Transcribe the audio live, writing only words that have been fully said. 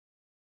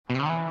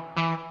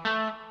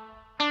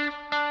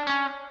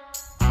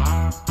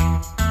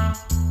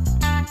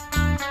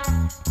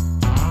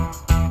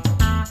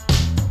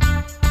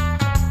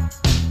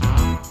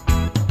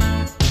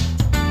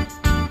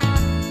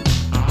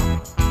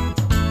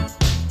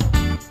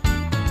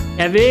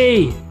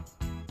Kevy,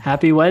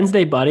 happy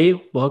Wednesday,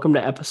 buddy. Welcome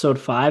to episode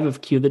 5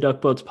 of Cue the Duck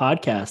Boats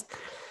podcast.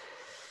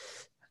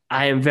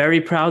 I am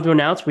very proud to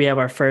announce we have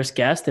our first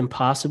guest and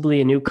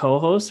possibly a new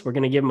co-host. We're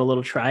going to give him a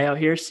little tryout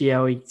here, see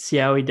how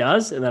he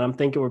does, and then I'm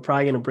thinking we're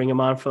probably going to bring him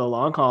on for the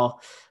long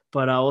haul.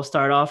 But we'll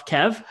start off.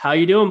 Kev, how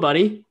you doing,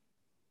 buddy?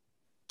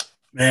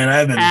 Man,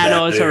 I've been better.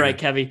 No, it's all right,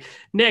 Kevy.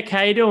 Nick,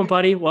 how you doing,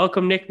 buddy?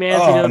 Welcome, Nick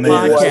Manzi, to the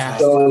podcast.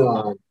 What's going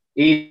on?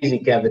 Easy,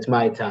 Kev. It's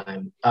my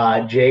time.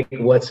 Jake,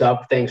 what's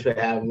up? Thanks for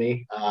having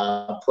me.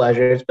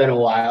 Pleasure. It's been a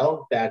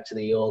while. Back to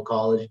the old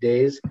college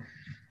days.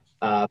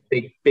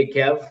 Big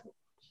Kev.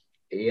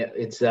 Yeah,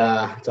 it's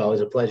always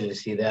a pleasure to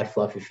see that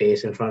fluffy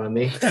face in front of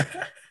me.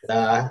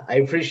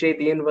 I appreciate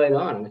the invite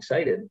on. I'm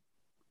excited.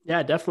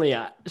 Yeah, definitely.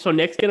 So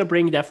Nick's gonna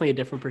bring definitely a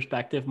different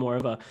perspective, more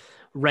of a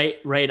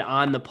right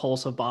on the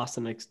pulse of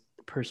Boston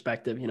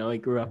perspective. You know, he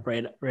grew up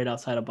right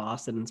outside of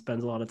Boston and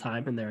spends a lot of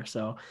time in there.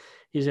 So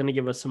he's gonna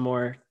give us some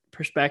more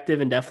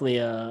perspective and definitely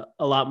a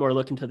lot more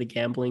look into the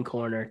gambling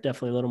corner.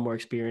 Definitely a little more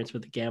experience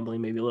with the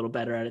gambling, maybe a little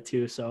better at it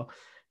too. So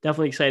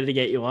definitely excited to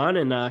get you on.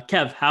 And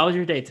Kev, how was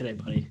your day today,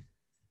 buddy?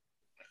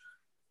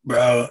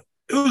 Bro,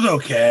 it was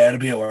okay. I had to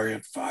be at work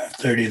at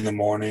 5:30 in the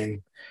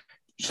morning.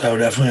 So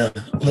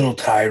definitely a little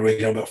tired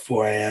waking up at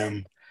 4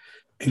 a.m.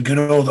 And good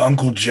old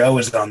Uncle Joe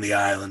is on the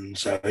island.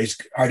 So he's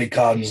already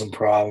causing some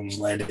problems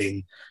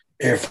landing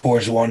Air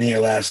Force One here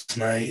last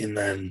night. And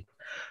then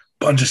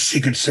a bunch of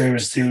Secret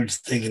Service dudes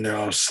thinking they're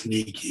all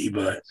sneaky,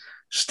 but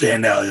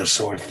stand out like a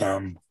sore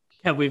thumb.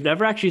 Yeah, we've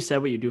never actually said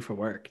what you do for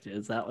work.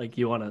 Is that like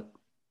do you want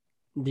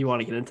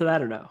to get into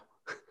that or no?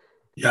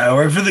 Yeah, I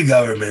work for the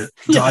government.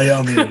 That's all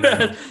y'all need to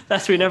know.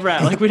 That's we never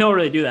like we don't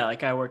really do that.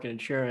 Like I work in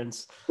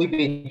insurance. We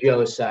be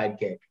Joe's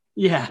sidekick.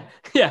 Yeah.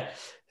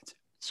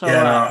 So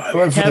I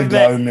work for the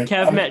government.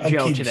 Kev met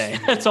Joe today.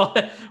 That's all.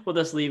 We'll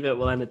just leave it.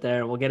 We'll end it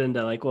there, and we'll get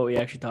into like what we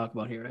actually talk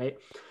about here, right?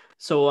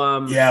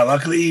 So yeah,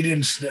 luckily he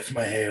didn't sniff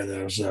my hair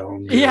though.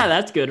 So yeah,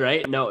 that's good,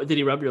 right? No, did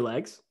he rub your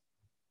legs?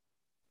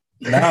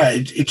 Nah,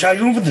 he tried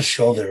going for the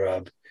shoulder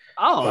rub.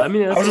 Oh, I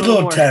mean, I was a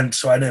little tense,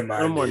 so I didn't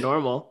mind. A little more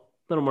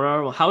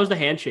normal. How was the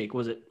handshake?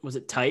 Was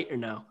it tight or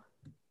no?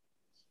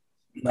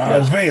 No, it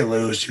was very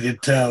loose. You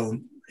could tell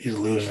he's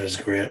losing his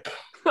grip.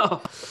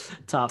 Oh,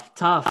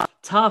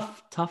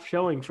 tough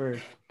showing for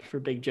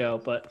Big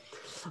Joe. But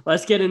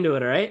let's get into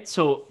it, all right?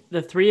 So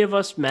the three of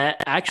us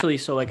met actually.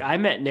 So like I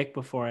met Nick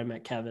before I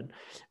met Kevin.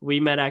 We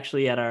met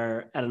actually at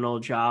an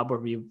old job where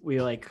we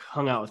like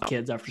hung out with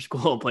kids after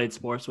school and played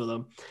sports with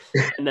them.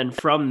 And then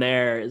from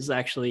there is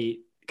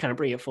actually kind of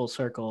bring it full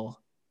circle.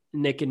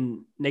 Nick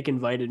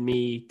invited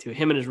me to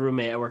him and his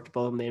roommate. I worked with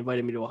both of them. They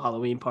invited me to a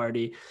Halloween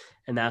party,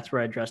 and that's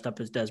where I dressed up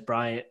as Des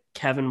Bryant.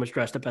 Kevin was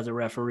dressed up as a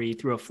referee,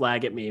 threw a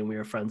flag at me, and we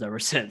were friends ever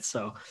since.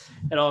 So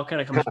it all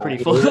kind of comes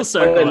pretty full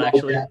circle,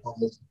 actually.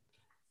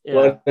 Yeah.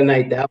 What a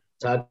night that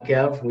was,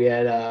 Kev. We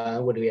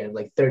had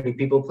like 30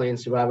 people playing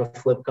Survivor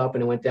Flip Cup,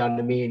 and it went down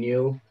to me and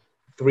you.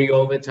 3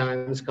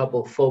 overtimes,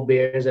 couple full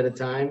beers at a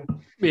time.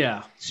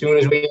 Yeah. As soon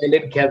as we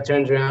ended, Kev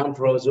turns around,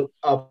 throws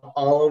up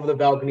all over the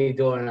balcony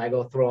door, and I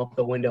go throw up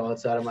the window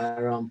outside of my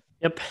room.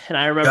 Yep. And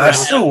I remember. I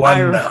still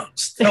won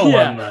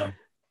though.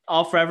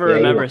 I'll forever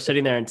remember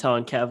sitting there and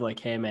telling Kev, like,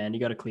 hey, man, you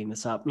got to clean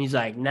this up. And he's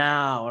like,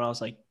 no. And I was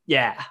like,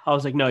 yeah. I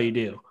was like, no, you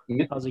do.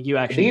 I was like, you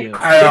actually do.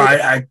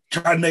 I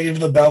tried to make it for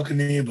the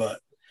balcony, but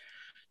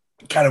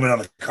kind of went on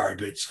the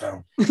carpet,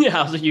 so. Yeah,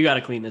 I was like, you got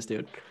to clean this,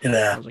 dude.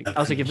 Yeah. I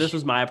was like, if this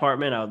was my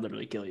apartment, I would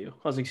literally kill you.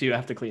 I was like, so you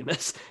have to clean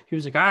this. He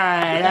was like, all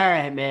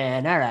right,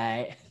 man, all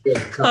right.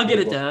 I'll get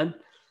it done.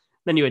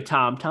 Then you had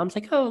Tom. Tom's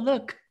like, oh,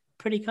 look,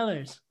 pretty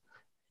colors.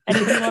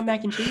 Anything on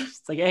mac and cheese?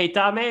 It's like, hey,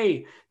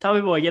 Tommy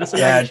boy, get us some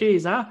mac and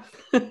cheese, huh?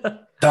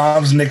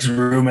 Tom's Nick's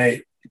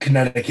roommate,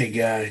 Connecticut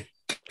guy.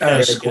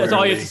 That's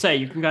all you have to say.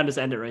 You can kind of just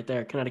end it right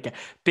there. Connecticut.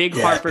 Big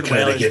Hartford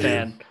Whalers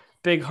fan.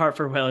 Big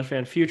Hartford Whalers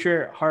fan.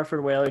 Future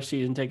Hartford Whalers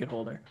season ticket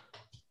holder.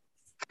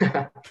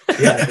 Yeah.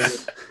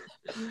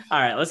 All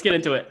right, let's get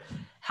into it.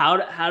 How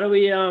do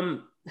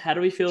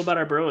we feel about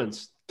our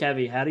Bruins?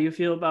 Kevy, how do you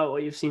feel about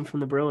what you've seen from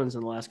the Bruins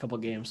in the last couple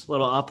of games? A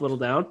little up, a little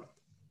down?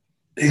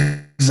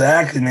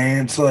 Exactly,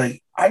 man. It's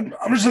like I'm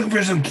just looking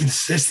for some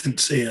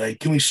consistency. Like,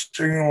 can we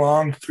string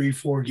along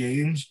 3-4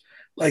 games?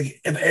 Like,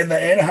 if the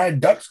Anaheim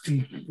Ducks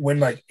can win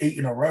like 8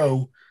 in a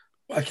row,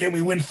 why can't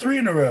we win 3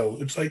 in a row?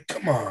 It's like,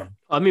 come on.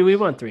 I mean, we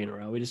won 3 in a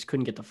row. We just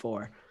couldn't get to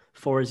 4.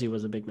 4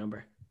 was a big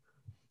number.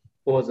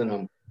 4's a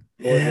number.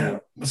 Yeah,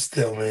 but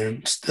still,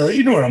 man. Still,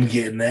 you know what I'm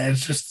getting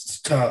at.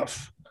 It's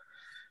tough.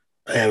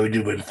 Yeah, we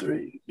did win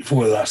 3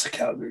 before we lost to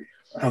Calgary.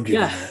 I'll give you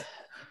that.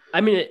 I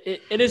mean,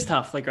 it is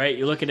tough. Like, right,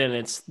 you look at it,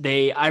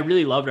 and I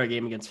really loved our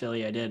game against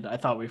Philly. I did. I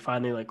thought we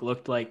finally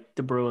looked like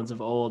the Bruins of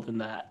old,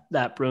 and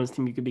that Bruins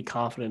team you could be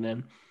confident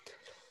in.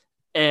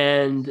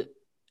 And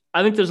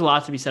I think there's a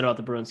lot to be said about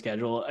the Bruins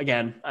schedule.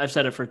 Again, I've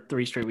said it for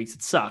 3 straight weeks.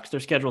 It sucks. Their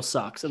schedule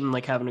sucks,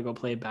 and having to go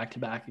play back to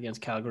back against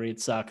Calgary, it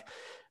sucked.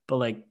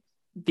 But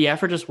the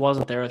effort just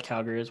wasn't there with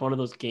Calgary. It's one of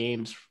those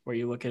games where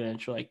you look at it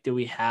and you're like, do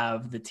we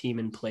have the team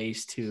in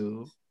place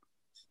to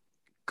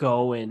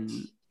go and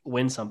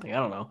win something? I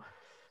don't know.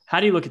 How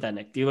do you look at that,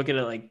 Nick? Do you look at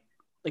it like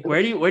Like,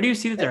 where do you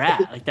see that they're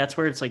at? Like, that's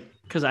where it's like,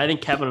 because I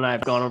think Kevin and I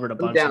have gone over it a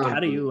bunch. Like, how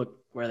do you look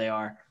where they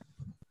are?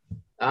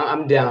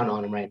 I'm down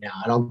on them right now.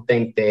 I don't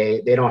think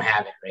they don't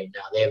have it right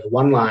now. They have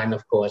one line,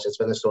 of course. It's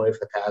been the story for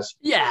the past.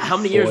 Yeah, how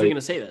many years are we going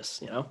to say this?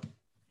 You know,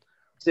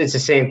 it's the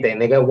same thing.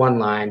 They got one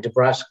line.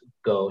 DeBrusque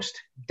ghost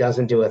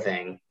doesn't do a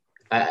thing.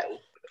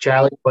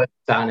 Charlie Putt's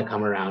starting to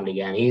come around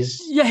again. He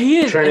is.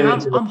 And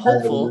I'm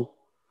hopeful.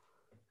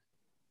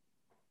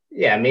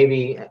 Yeah,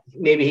 maybe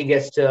he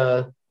gets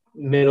to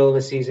middle of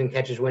the season,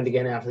 catches wind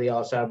again after the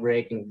All-Star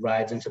break, and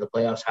rides into the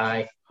playoffs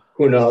high.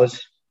 Who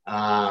knows?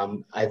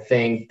 I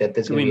think that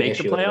there's going to be an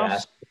issue with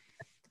that.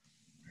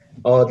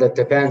 Oh, that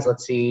depends.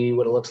 Let's see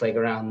what it looks like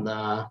around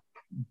the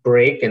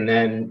break, and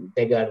then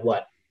they got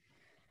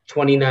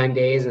 29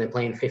 days, and they're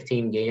playing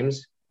 15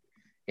 games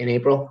in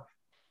April.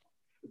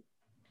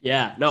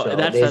 Yeah, no, so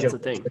that's the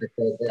thing.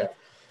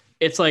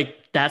 It's like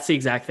that's the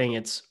exact thing.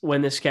 It's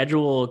when the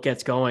schedule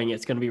gets going,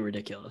 it's going to be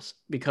ridiculous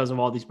because of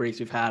all these breaks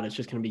we've had. It's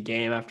just going to be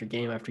game after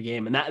game after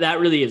game, and that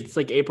really is. It's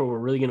like April. We're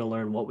really going to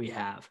learn what we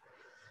have.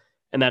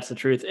 And that's the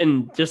truth.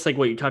 And just like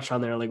what you touched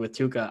on there, like with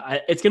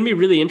Tuukka, it's going to be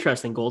really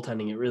interesting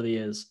goaltending. It really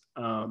is.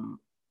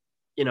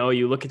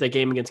 You look at that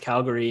game against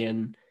Calgary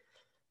and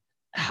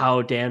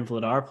how Dan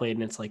Vladar played,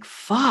 and it's like,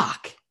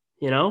 fuck,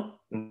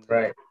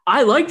 Right.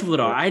 I liked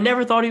Vladar. I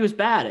never thought he was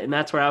bad. And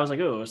that's where I was like,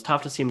 oh, it was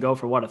tough to see him go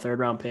for a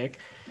third-round pick.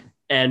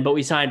 But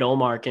we signed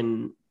Ullmark,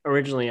 and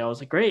originally I was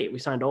like, great, we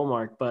signed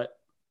Ullmark. But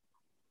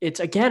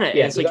it's, again,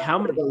 it's like how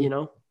many,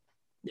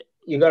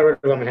 You got rid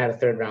of him and had a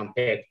third-round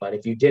pick, but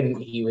if you didn't,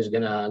 he was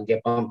going to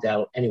get bumped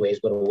out anyways,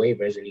 go to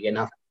waivers, and you get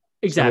nothing.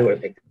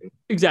 Exactly.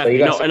 Exactly.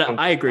 So and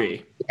I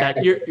agree.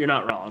 That you're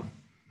not wrong.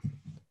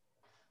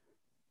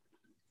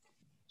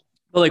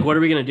 But, like, what are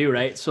we going to do,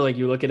 right? So, like,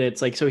 you look at it,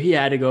 it's like, so he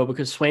had to go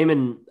because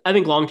Swayman, I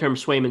think long-term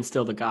Swayman's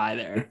still the guy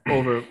there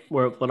over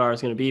where Vladar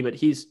is going to be, but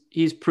he's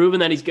proven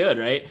that he's good,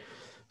 right?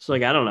 So,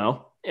 like, I don't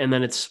know. And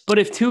then but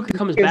if Tuukka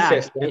comes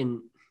back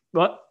in –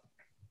 what?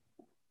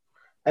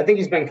 I think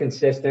he's been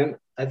consistent.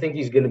 I think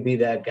he's going to be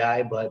that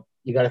guy, but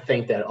you got to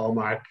think that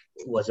Ullmark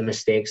was a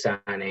mistake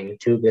signing.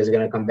 Tuukka is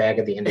going to come back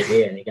at the end of the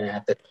year, and you're going to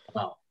have to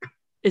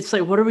 – It's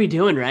like, what are we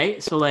doing,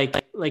 right? So, like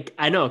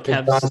I know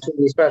Kev's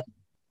 –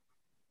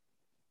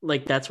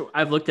 like that's what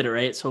I've looked at it,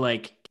 right? So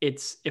like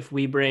it's if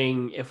we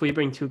bring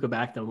Tuukka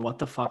back, then what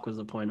the fuck was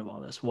the point of all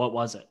this? What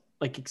was it?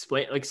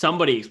 Like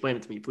somebody explain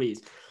it to me,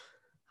 please.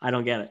 I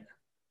don't get it.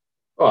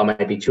 Well, it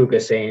might be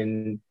Tuukka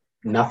saying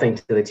nothing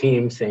to the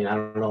team, saying I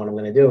don't know what I'm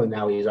going to do, and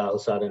now he's all of a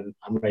sudden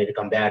I'm ready to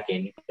come back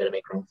and you got to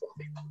make room for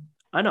me.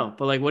 I know,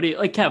 but like, what do you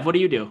like, Kev? What do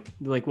you do?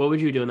 Like, what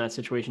would you do in that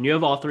situation? You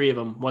have all three of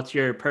them. What's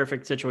your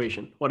perfect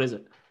situation? What is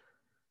it?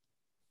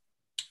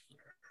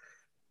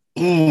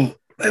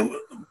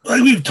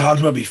 Like we've talked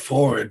about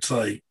before, it's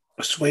like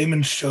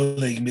Swayman showed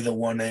they can be the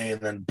 1A,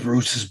 and then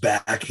Bruce is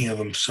backing of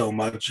him so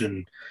much,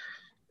 and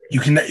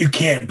you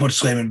can't put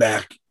Swayman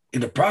back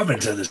into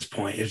Providence at this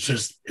point.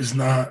 It's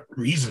not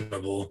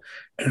reasonable,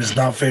 and it's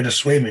not fair to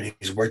Swayman.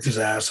 He's worked his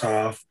ass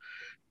off,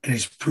 and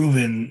he's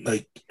proven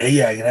like, hey,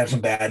 yeah, I can have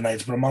some bad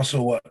nights, but I'm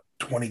also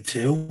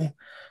 22,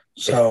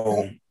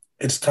 so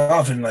it's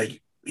tough. And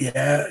like,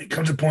 yeah, it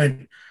comes to a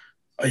point.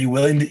 Are you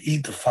willing to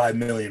eat the $5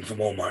 million from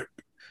Walmart?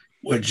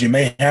 Which you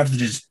may have to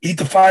just eat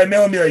the $5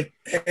 million and be like,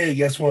 hey,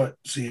 guess what?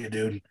 See you,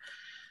 dude.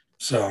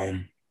 So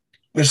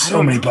there's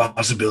so many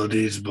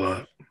possibilities,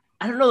 but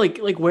I don't know,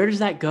 like where does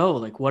that go?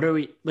 Like what do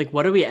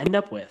we end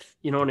up with?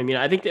 You know what I mean?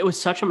 I think it was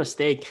such a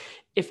mistake.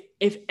 If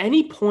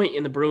any point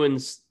in the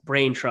Bruins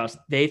brain trust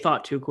they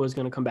thought Tuukka was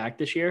going to come back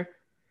this year,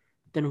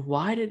 then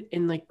why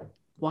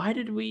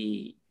did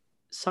we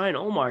sign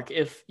Ullmark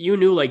if you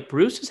knew like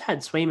Bruce has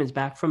had Swayman's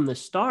back from the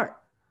start?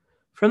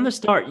 From the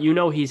start,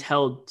 he's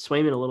held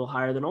Swayman a little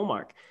higher than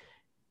Ullmark.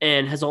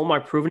 And has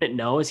Ullmark proven it?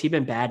 No. Has he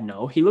been bad?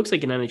 No. He looks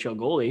like an NHL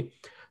goalie.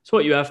 So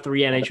what, you have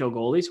 3 NHL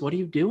goalies? What do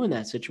you do in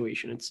that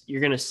situation? You're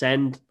going to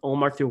send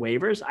Ullmark through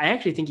waivers? I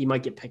actually think he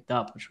might get picked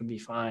up, which would be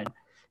fine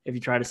if you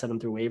try to send him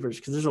through waivers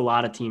because there's a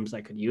lot of teams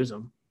that could use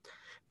him.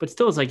 But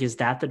still, it's like, is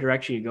that the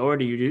direction you go? Or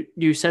do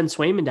you send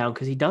Swayman down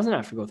because he doesn't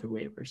have to go through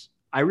waivers?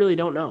 I really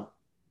don't know.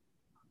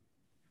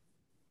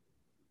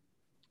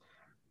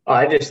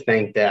 I just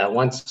think that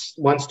once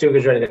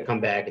Tuukka's ready to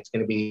come back, it's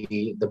going to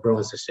be the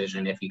Bruins'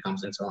 decision if he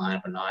comes into the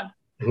lineup or not.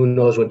 Who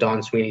knows what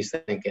Don Sweeney's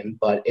thinking?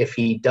 But if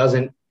he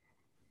doesn't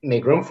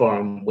make room for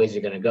him, where's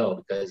he going to go?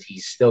 Because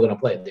he's still going to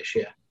play this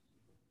year.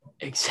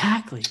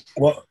 Exactly.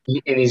 Well,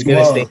 and he's going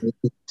to stay.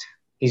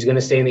 He's going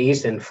to stay in the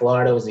East. And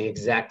Florida was the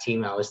exact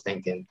team I was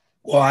thinking.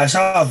 Well, I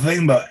saw a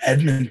thing about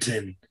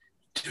Edmonton.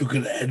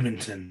 Tuukka to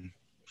Edmonton.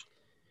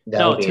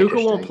 No, Tuukka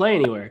won't play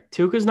anywhere.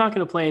 Tuukka's not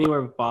going to play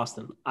anywhere with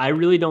Boston. I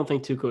really don't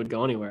think Tuukka would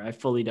go anywhere. I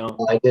fully don't.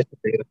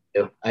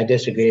 I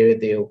disagree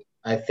with you.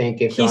 I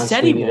think if Don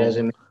Sweeney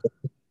doesn't,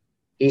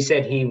 he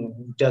said he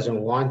doesn't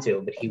want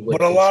to, but he would.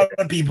 But a lot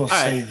of people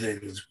say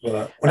things.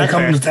 But when it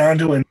comes down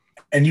to it,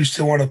 and you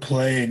still want to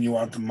play and you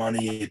want the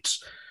money,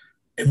 it's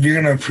if you're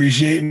going to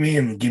appreciate me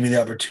and give me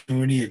the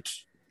opportunity,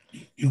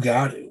 you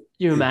got it.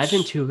 You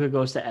imagine Tuukka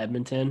goes to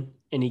Edmonton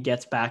and he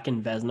gets back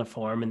in Vezina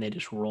form and they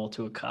just roll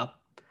to a cup.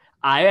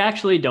 I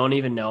actually don't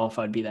even know if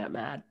I'd be that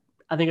mad.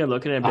 I think I'd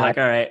look at it and be like,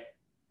 all right.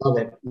 Love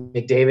it.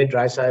 McDavid,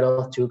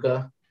 Draisaitl,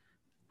 Tuca.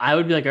 I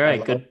would be like, all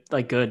right, good, it.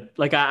 like good.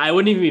 Like I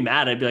wouldn't even be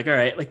mad. I'd be like, all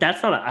right, like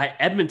that's not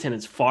Edmonton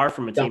is far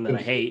from a team that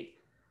I hate.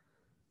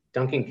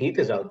 Duncan Keith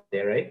is out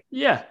there, right?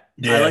 Yeah.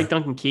 I like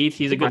Duncan Keith.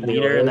 He's a good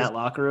leader in that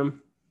locker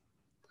room.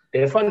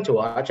 They're fun to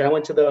watch. I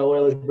went to the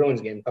Oilers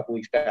Bruins game a couple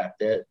weeks back.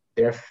 They're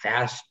a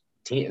fast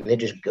team. They're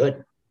just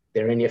good.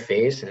 They're in your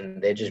face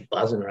and they're just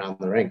buzzing around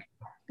the rink.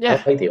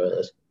 Yeah, I like the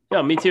Oilers.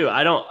 Yeah, me too.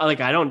 I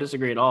don't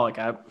disagree at all. Like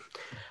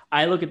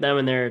I look at them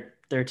and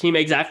their team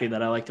exactly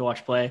that I like to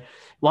watch play.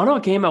 Want to know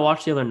a game I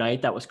watched the other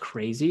night that was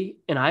crazy?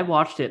 And I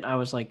watched it and I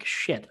was like,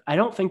 shit, I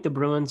don't think the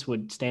Bruins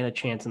would stand a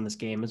chance in this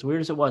game. As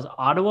weird as it was,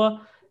 Ottawa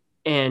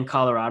and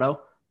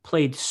Colorado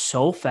played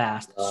so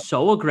fast,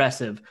 so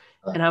aggressive.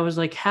 And I was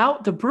like, how?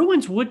 The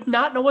Bruins would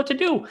not know what to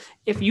do.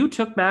 If you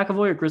took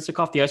McAvoy or Grzelcyk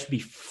off the ice, would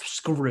be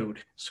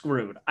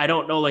screwed. I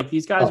don't know. Like,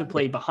 these guys would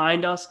play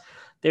behind us.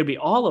 They'd be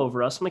all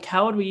over us. I'm like,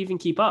 how would we even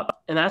keep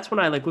up? And that's when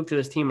I looked at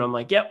this team and I'm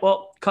like, yeah,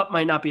 well, Cup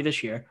might not be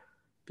this year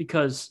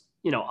because,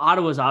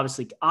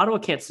 Ottawa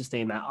can't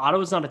sustain that.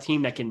 Ottawa's not a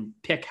team that can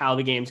pick how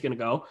the game's going to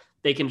go.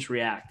 They can just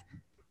react.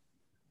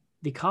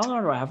 The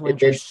Colorado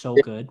Avalanche are so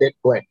good.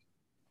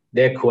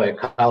 They're quick.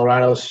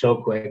 Colorado's so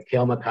quick.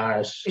 Cale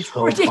Makar is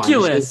so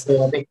ridiculous.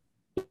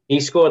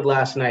 He scored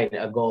last night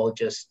a goal,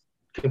 just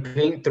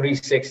complete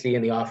 360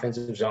 in the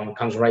offensive zone,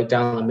 comes right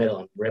down the middle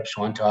and rips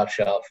one top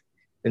shelf.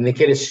 And the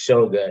kid is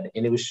so good.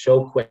 And it was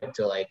so quick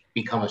to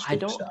become a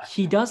superstar.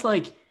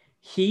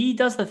 He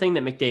does the thing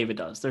that McDavid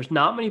does. There's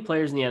not many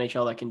players in the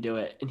NHL that can do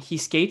it. And he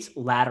skates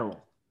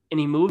lateral. And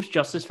he moves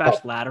just as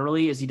fast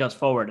laterally as he does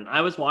forward. And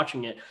I was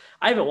watching it.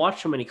 I haven't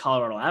watched so many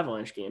Colorado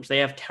Avalanche games. They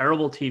have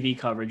terrible TV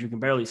coverage. You can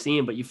barely see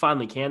them, but you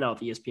finally can now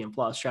with ESPN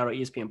Plus. Shout out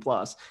ESPN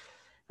Plus.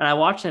 And I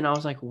watched it and I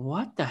was like,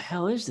 what the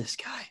hell is this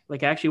guy?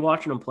 Actually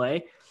watching him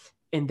play.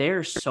 And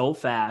they're so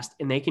fast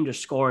and they can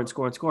just score and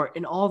score and score.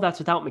 And all of that's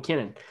without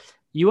McKinnon.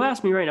 You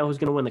ask me right now who's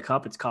going to win the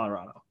Cup, it's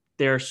Colorado.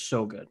 They're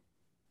so good.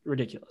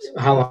 Ridiculous.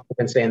 How long have you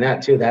been saying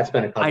that too? That's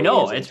been a couple I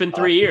know. years. It's been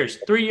 3 years.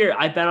 3 years.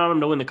 I bet on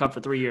them to win the Cup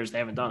for 3 years. They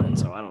haven't done it,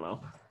 so I don't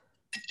know.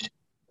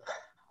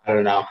 I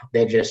don't know.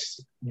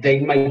 They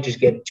might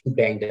just get too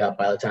banged up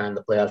by the time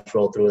the playoffs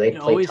roll through. They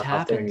play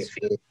tough there, and you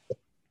feel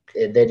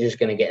they're just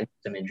going to get into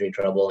some injury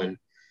trouble, and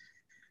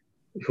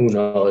who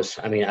knows?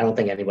 I mean, I don't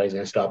think anybody's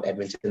going to stop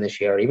Edmonton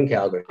this year or even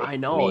Calgary. I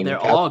know. They're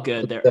all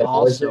good. They're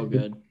all so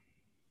good.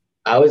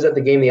 I was at the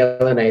game the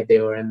other night. They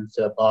were in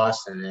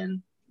Boston,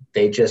 and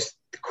they just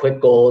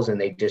quick goals, and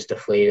they just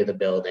deflated the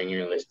building,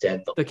 and it was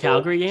dead. The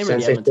Calgary game or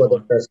the Edmonton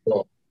one? First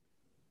goal.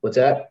 What's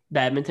that? The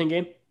Edmonton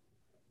game?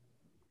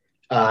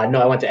 No,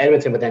 I went to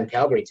Edmonton, but then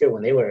Calgary too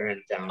when they were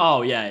in town.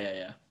 Oh,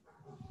 yeah.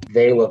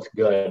 They looked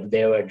good.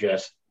 They were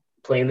just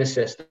playing the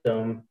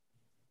system.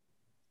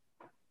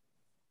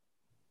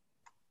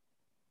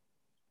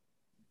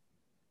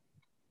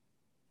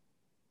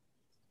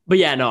 But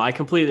yeah, no, I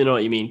completely know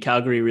what you mean.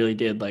 Calgary really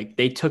did.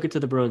 They took it to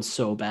the Bruins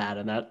so bad,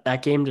 and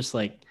that game just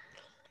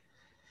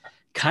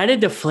kind of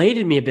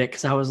deflated me a bit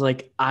because I was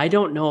like, I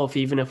don't know if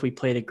even if we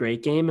played a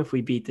great game, if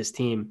we beat this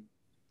team.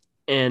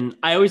 And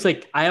I always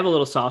I have a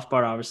little soft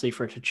spot, obviously,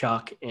 for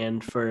Tkachuk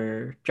and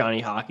for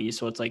Johnny Hockey.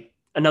 So it's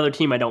another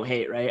team I don't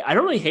hate, right? I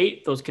don't really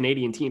hate those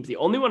Canadian teams. The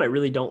only one I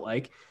really don't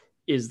like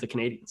is the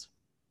Canadians.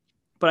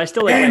 But I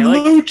still and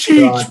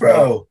Lucic,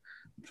 bro.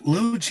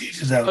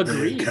 Lucic is out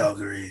there in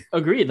Calgary.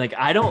 Agreed.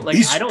 I don't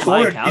mind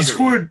Calgary. He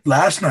scored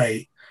last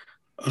night.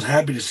 I was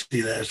happy to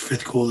see that his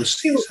 5th goal this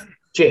season.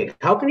 Jake,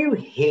 how can you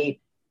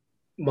hate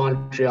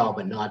Montreal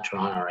but not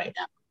Toronto right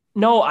now?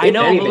 No, I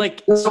know, anything,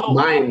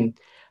 but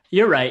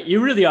you're right.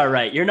 You really are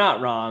right. You're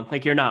not wrong.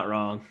 You're not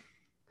wrong.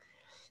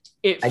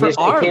 For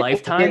our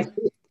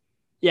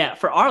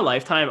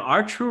lifetime,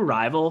 our true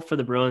rival for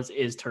the Bruins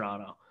is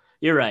Toronto.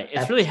 You're right.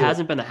 It really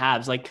hasn't been the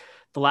Habs.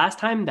 The last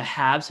time the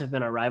Habs have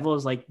been our rival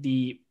is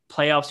the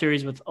playoff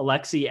series with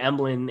Alexei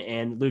Emlin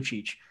and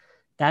Lucic.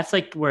 That's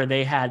where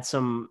they had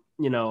some,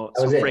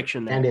 some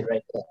friction there. Ended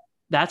right there.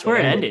 That's where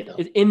it ended.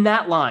 In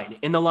that line,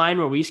 in the line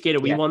where we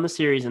skated, we won the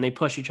series and they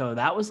pushed each other.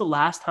 That was the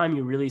last time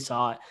you really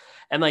saw it.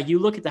 And you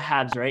look at the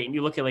Habs, right? And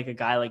you look at a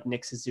guy like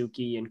Nick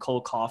Suzuki and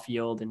Cole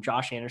Caulfield and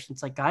Josh Anderson.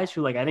 It's guys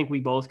who I think we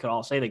both could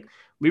all say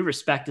we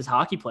respect as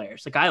hockey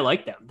players. I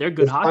like them. They're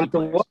good hockey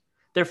players.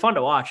 They're fun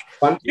to watch.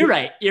 You're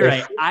right.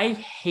 I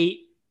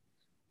hate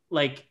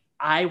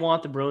I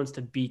want the Bruins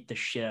to beat the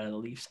shit out of the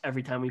Leafs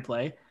every time we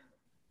play.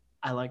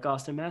 I like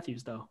Austin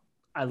Matthews though.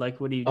 I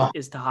like what he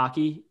is to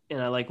hockey,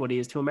 and I like what he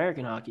is to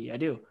American hockey. I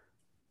do.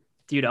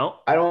 Do you don't?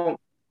 I don't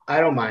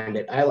mind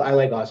it. I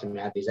like Austin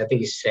Matthews. I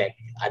think he's sick.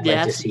 I'd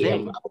like to see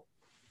him.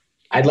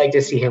 I'd like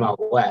to see him out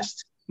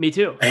west. Me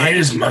too. I hate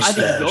his mustache.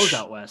 I think he goes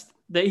out west.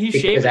 He's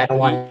because shaved. I don't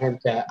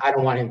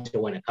want him to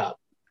win a cup.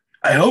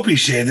 I hope he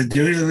shaved it,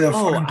 dude.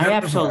 I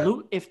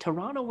absolutely. If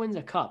Toronto wins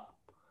a cup,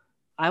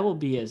 I will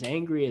be as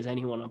angry as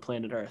anyone on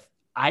planet Earth.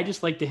 I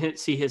just like to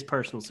see his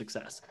personal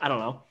success. I don't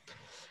know.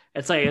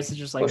 It's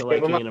just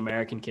liking an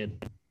American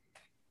kid.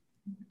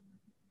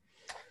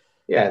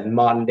 Yeah,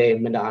 modern day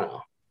Madonna.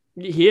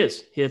 He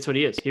is. That's what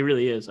he is. He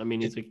really is. I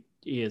mean,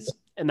 he is.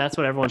 And that's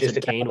what everyone Just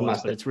said a couple Kane was,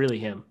 mustard. but it's really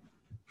him.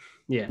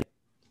 Yeah.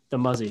 The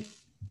Muzzy.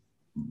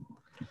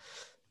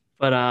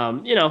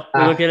 But, we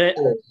look at it.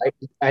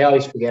 I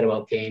always forget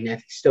about Kane.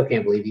 I still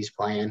can't believe he's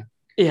playing.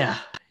 Yeah.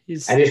 I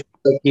just feel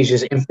like he's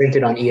just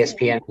imprinted on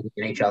ESPN and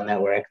the NHL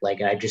Network.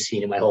 Like, I've just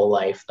seen it my whole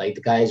life. Like,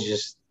 the guy's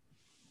just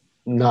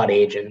not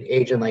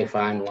aging like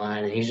fine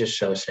wine, and he's just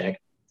so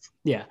sick.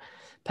 Yeah.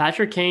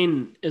 Patrick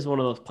Kane is one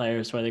of those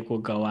players who I think will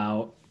go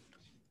out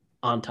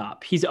on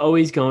top. He's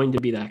always going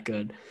to be that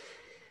good.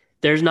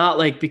 There's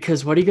not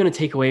because what are you going to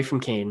take away from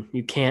Kane?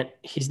 You can't,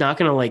 he's not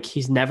going to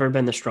he's never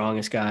been the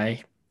strongest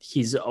guy.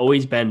 He's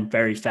always been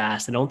very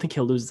fast. I don't think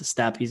he'll lose the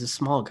step. He's a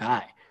small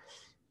guy.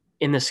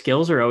 And the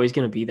skills are always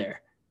going to be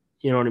there.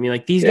 You know what I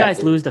mean? These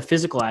guys lose the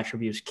physical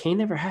attributes. Kane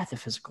never had the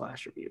physical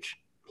attributes.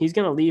 He's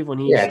going to leave when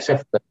he's... Yeah,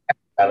 except for the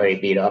driver he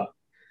beat up.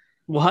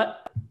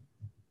 What?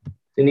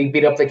 Didn't he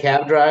beat up the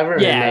cab driver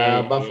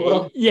in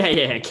Buffalo?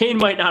 Yeah. Kane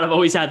might not have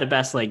always had the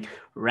best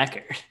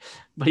record,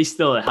 but he's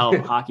still a hell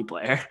of a hockey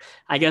player.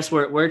 I guess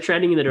we're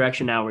trending in the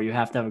direction now where you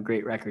have to have a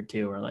great record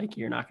too, or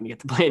you're not going to get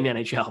to play in the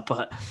NHL.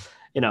 But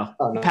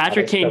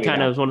Patrick Kane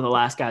kind of was one of the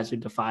last guys who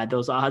defied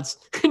those odds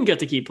and got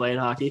to keep playing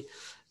hockey.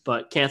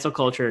 But cancel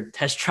culture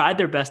has tried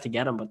their best to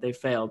get him, but they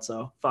failed.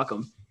 So fuck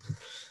them.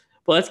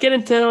 Well, let's get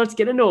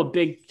into a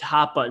big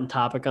hot button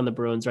topic on the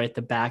Bruins, right?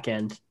 The back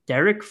end.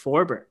 Derek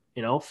Forbort,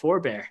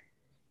 Forbear.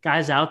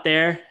 Guys out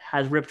there,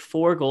 has ripped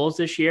 4 goals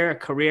this year, a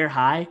career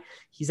high.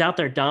 He's out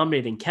there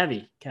dominating.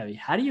 Kevy,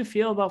 how do you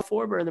feel about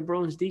Forbort and the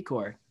Bruins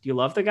decor? Do you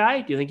love the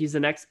guy? Do you think he's the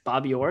next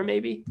Bobby Orr,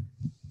 maybe?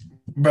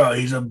 Bro,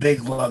 he's a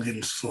big lug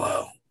and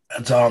slow.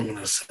 That's all I'm going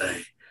to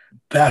say.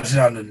 Pass it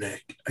on to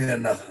Nick. I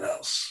got nothing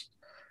else.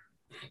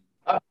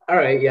 All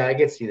right, yeah, I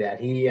can see that.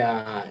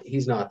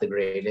 He's not the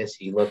greatest.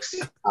 He looks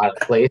out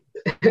of place.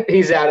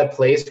 He's out of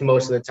place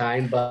most of the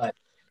time, but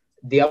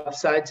the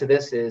upside to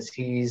this is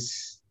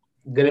he's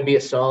going to be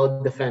a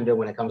solid defender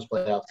when it comes to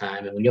playoff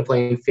time. And when you're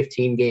playing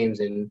 15 games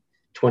in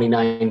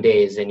 29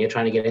 days and you're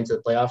trying to get into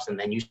the playoffs and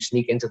then you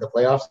sneak into the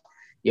playoffs,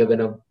 you're going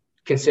to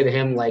consider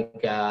him like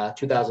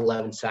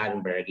 2011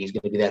 Seidenberg. He's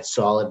going to be that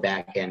solid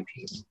back end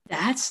piece.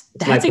 That's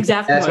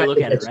exactly how I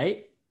look at it,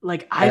 right?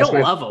 I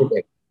don't love him.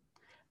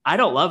 I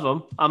don't love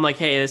him. I'm like,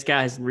 hey, this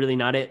guy's really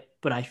not it.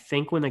 But I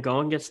think when the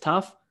going gets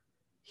tough,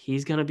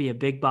 he's going to be a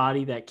big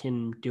body that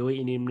can do what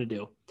you need him to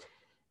do.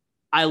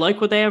 I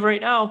like what they have right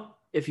now.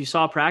 If you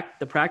saw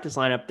the practice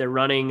lineup, they're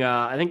running,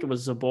 I think it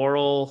was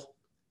Zaboral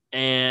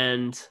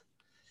and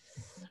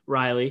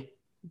Riley,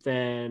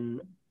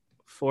 then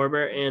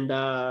Forbort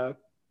and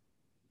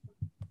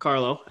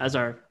Carlo as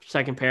our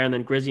second pair, and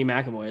then Grizzy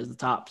McAvoy as the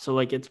top. So,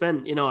 it's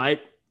been, I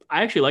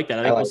actually like that.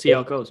 I think we'll see how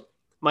it goes.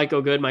 Might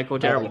go good, might go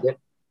terrible.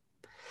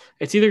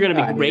 It's either going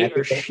to be great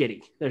or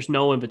shitty. There's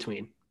no in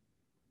between.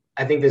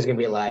 I think there's going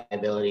to be a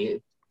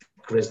liability,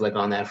 Grzelcyk,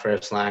 on that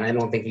first line. I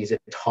don't think he's a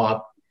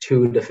top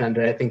 2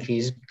 defender. I think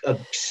he's a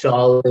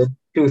solid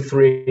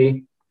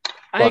 2-3.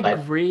 I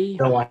agree. I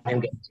don't want him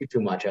getting too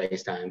much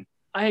ice time.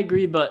 I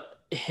agree, but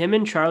him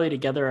and Charlie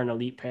together are an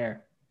elite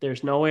pair.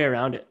 There's no way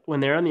around it. When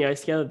they're on the ice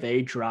together,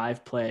 they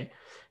drive play.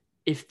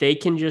 If they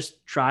can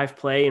just drive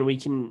play and we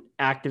can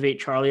activate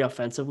Charlie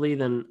offensively,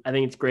 then I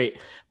think it's great.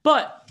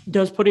 But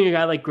does putting a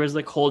guy like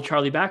Grzelcyk hold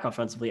Charlie back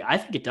offensively? I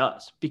think it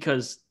does,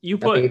 because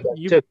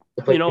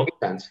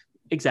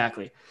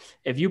exactly.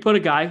 If you put a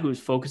guy who's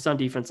focused on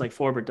defense like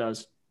Forbort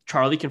does,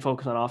 Charlie can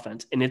focus on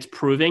offense, and it's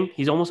proving.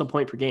 He's almost a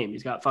point per game.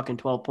 He's got fucking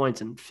 12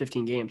 points in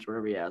 15 games,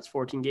 wherever he has,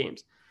 14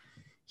 games.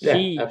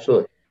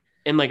 Absolutely.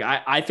 And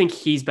I think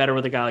he's better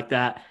with a guy like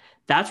that.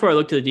 That's where I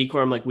look to the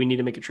decor. I'm like, we need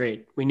to make a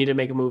trade. We need to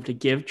make a move to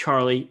give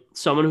Charlie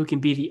someone who can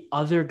be the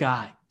other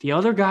guy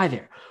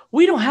there.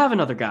 We don't have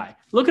another guy.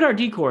 Look at our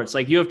decor. It's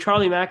you have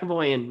Charlie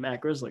McAvoy and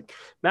Matt Grzelcyk.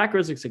 Matt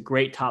Grzelcyk's a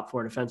great top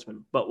 4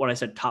 defenseman, but what I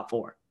said, top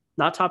 4,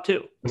 not top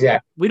 2.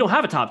 Exactly. We don't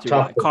have a top 2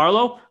 guy.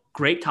 Carlo,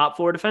 great top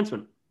 4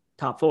 defenseman,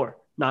 top 4,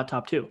 not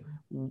top 2.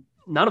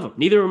 None of them.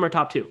 Neither of them are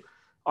top 2.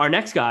 Our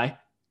next guy,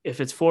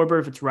 if it's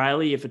Forbort, if it's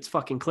Riley, if it's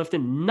fucking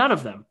Clifton, none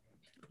of them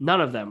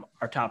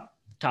are top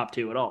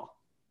 2 at all.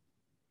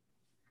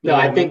 No,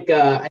 I think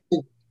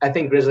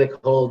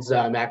Grzelcyk holds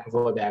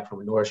McAvoy back from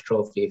a Norris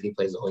Trophy if he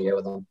plays the whole year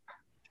with them.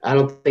 I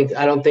don't think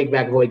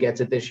McAvoy gets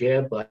it this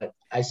year, but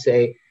I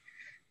say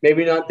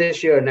maybe not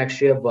this year or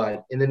next year,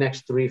 but in the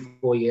next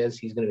 3-4 years,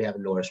 he's going to have a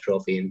Norris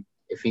Trophy. And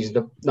if he's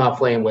not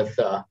playing with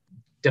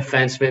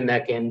defensemen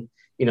that can,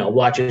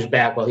 watch his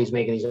back while he's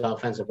making these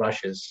offensive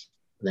rushes,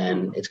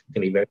 then it's going to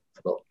be very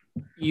difficult.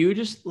 You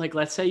just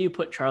let's say you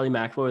put Charlie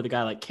McAvoy with a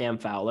guy like Cam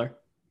Fowler.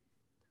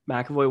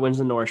 McAvoy wins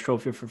the Norris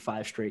Trophy for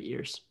 5 straight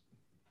years.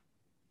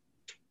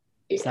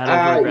 Is that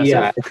over-aggressive?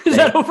 Yeah. Is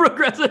that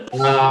over-aggressive?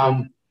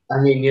 I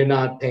mean, you're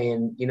not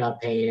paying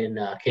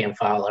Cam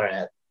Fowler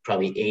at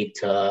probably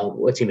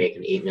what's he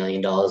making, $8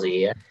 million a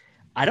year?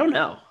 I don't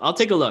know. I'll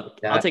take a look.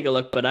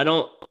 But I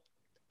don't.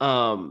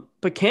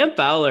 But Cam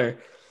Fowler,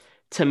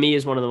 to me,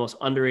 is one of the most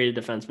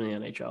underrated defensemen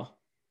in the NHL.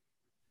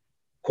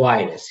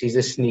 Quietest. He's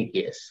the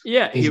sneakiest.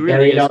 Yeah, he's he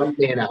really is. Out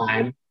in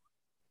Anaheim.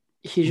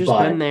 He's just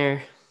been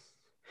there.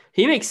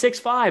 He makes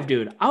 6'5",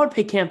 dude. I would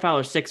pay Cam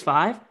Fowler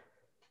 6'5".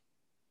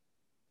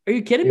 Are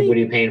you kidding me? What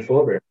are you paying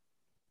Forber?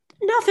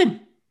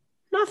 Nothing.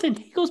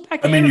 He goes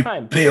back to I mean, you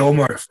Anaheim. pay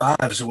Omar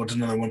 5, so what's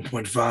another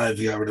 1.5?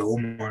 You got rid of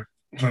Omar.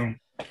 So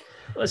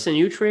Listen,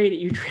 you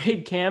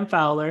trade Cam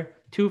Fowler,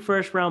 2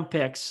 first-round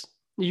picks.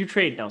 You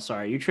trade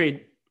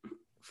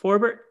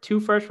Forbert, 2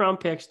 first-round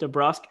picks,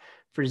 DeBrusque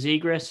for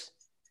Zegras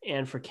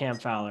and for Cam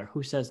Fowler.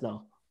 Who says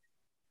no?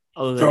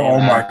 Other than throw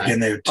Anaheim. Omar in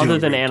there too. Other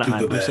than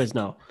Anaheim, who says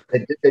no?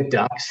 The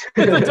Ducks.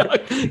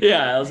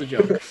 Yeah, that was a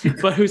joke.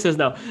 But who says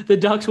no? The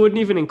Ducks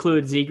wouldn't even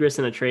include Zegras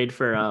in a trade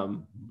for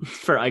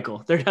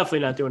Eichel. They're definitely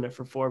not doing it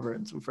for Forbert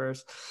and some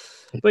first.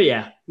 But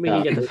yeah, we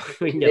can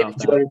get off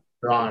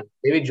that.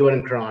 Maybe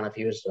Jordan Cron if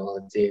he was still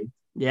on the team.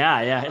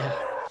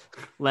 Yeah.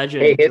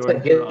 Legend. Hey,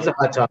 here's a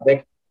hot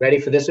topic. Ready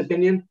for this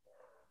opinion?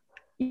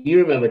 You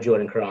remember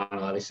Jordan Cron,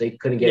 obviously.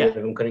 Couldn't get rid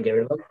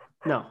of him.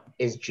 No.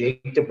 Is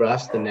Jake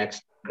DeBrusque the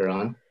next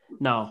Cron?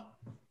 No,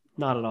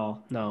 not at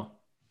all. No,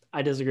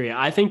 I disagree.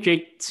 I think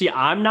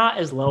I'm not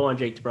as low on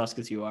Jake DeBrusque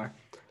as you are.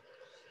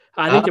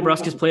 I think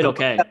DeBrusque has played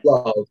okay.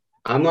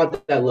 I'm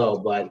not that low,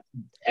 but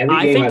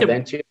every game I've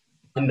been to,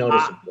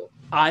 unnoticeable.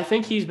 I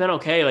think he's been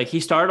okay. Like, he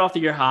started off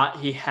the year hot.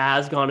 He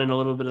has gone in a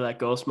little bit of that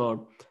ghost mode.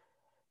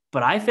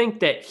 But I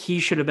think that he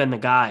should have been the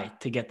guy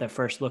to get that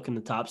first look in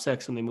the top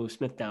 6 when they move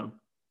Smith down.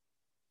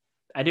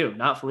 I do,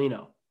 not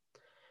Foligno.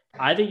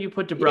 I think you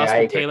put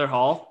DeBrusque and Taylor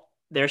Hall,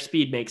 their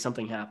speed makes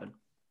something happen.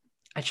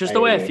 It's just the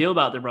way I feel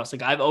about DeBrusque.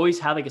 Like, I've always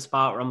had like a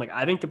spot where I'm like,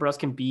 I think DeBrusque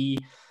can be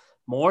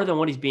more than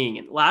what he's being.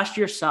 And last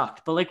year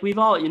sucked, but like, we've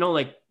all,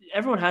 like,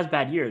 everyone has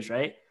bad years,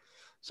 right?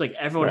 So like,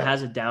 everyone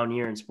has a down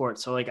year in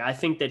sports. So like, I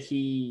think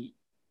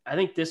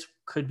this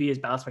could be his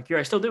bounce back year.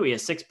 I still do. He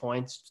has 6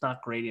 points. It's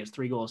not great. He has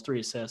 3 goals, 3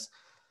 assists.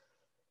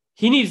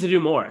 He needs to do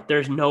more.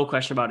 There's no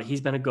question about it. He's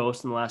been a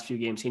ghost in the last few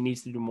games. He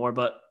needs to do more,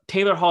 but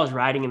Taylor Hall is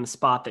riding in the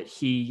spot that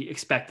he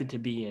expected to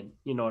be in.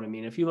 You know what I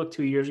mean? If you look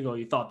 2 years ago,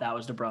 you thought that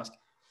was DeBrusque.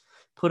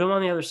 Put him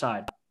on the other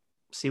side.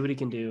 See what he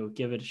can do.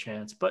 Give it a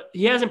chance. But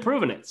he hasn't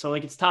proven it. So,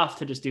 like, it's tough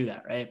to just do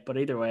that, right? But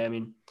either way, I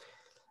mean,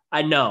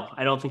 I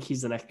don't think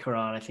he's the next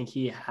Karan. I think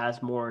he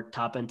has more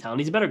top-end talent.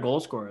 He's a better goal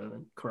scorer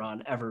than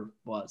Karan ever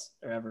was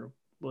or ever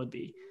would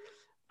be.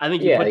 I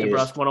think you put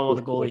DeBrusque one-on-one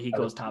with a goalie, he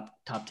goes top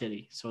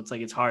titty. So it's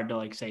like, it's hard to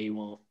like say he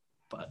won't,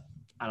 but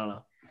I don't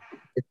know.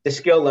 The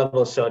skill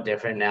level is so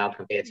different now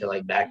compared to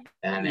like back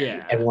then.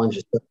 Yeah. Everyone's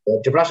just –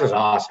 DeBrusque is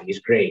awesome. He's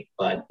great,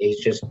 but he's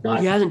just not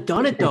 – He hasn't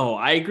done it, though.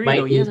 I agree,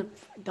 though. He hasn't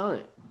done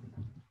it.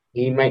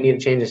 He might need to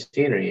change the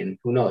scenery, and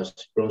who knows?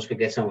 Bruins could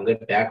get someone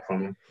good back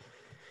from him.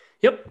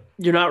 Yep,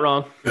 you're not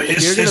wrong. But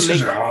his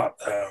sisters are hot,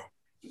 though.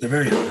 They're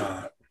very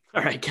hot.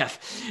 All right, Kev.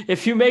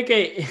 If you make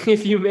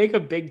a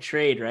big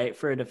trade, right,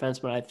 for a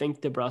defenseman, I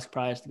think DeBrusque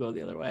probably has to go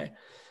the other way.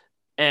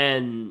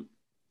 And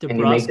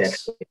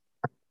DeBrusque,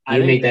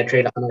 you make that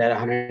trade on that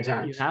 100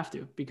 times. You have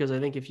to, because I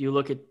think if you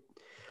look at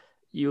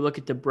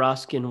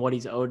DeBrusque and what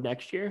he's owed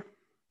next year,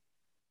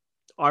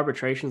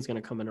 arbitration is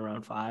going to come in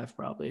around 5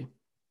 probably.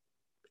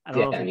 I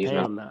don't know if you're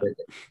paying him that.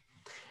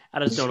 I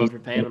just don't know if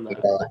you're paying him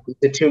that. He's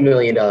a $2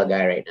 million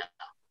guy right now.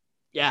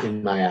 Yeah,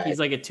 in my eyes. He's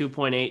like a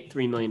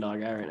 $2.83 million guy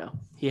right now.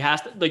 He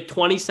has to, like,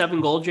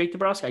 27 goal Jake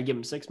DeBrusque. I'd give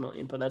him $6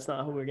 million, but that's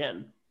not who we're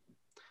getting.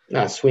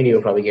 No, Sweeney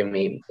would probably give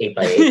me 8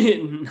 by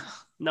 8.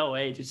 No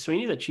way, dude.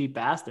 Sweeney's a cheap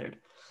bastard.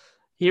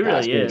 He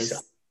really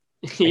is.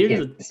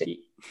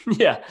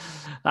 Yeah,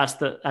 that's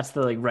the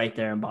like right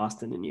there in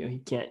Boston in you. You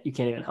can't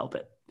even help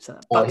it. So,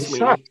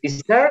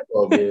 he's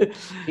terrible, dude.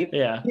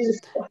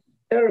 He's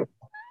terrible.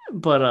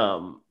 But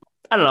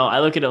I don't know. I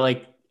look at it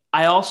like,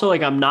 I also,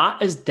 like, I'm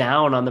not as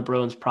down on the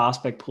Bruins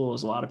prospect pool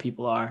as a lot of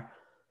people are.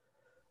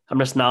 I'm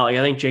just not. Like,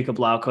 I think Jacob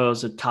Lauko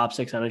is a top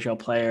 6 NHL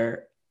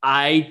player.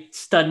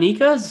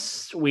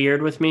 Studnicka's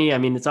weird with me. I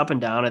mean, it's up and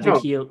down. I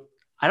think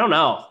I don't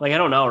know. Like, I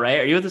don't know, right?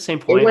 Are you at the same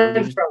point?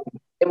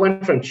 It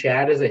went from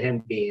Chad as a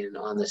him being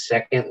on the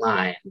second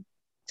line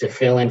to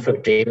fill in for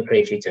David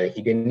Krejci to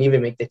he didn't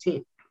even make the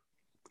team.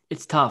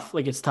 It's tough.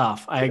 Like, it's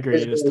tough. I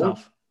agree. It is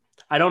tough.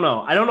 I don't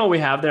know what we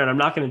have there, and I'm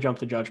not going to jump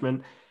to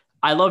judgment.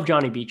 I love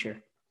Johnny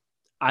Beecher.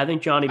 I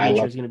think Johnny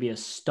Beecher is going to be a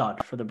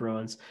stud for the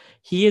Bruins.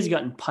 He has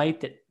gotten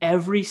piped at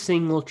every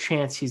single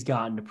chance he's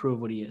gotten to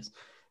prove what he is.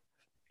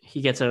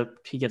 He gets a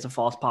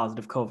false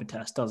positive COVID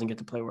test, doesn't get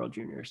to play World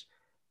Juniors.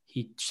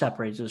 He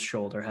separates his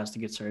shoulder, has to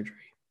get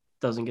surgery,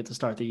 doesn't get to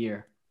start the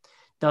year.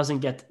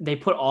 They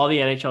put all the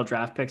NHL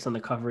draft picks on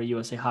the cover of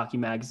USA Hockey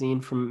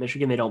Magazine from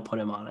Michigan. They don't put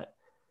him on it.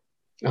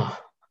 Oh.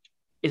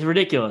 It's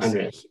ridiculous.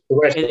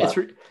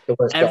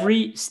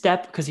 Every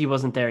step, because he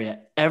wasn't there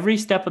yet. Every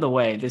step of the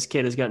way, this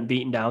kid has gotten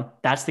beaten down.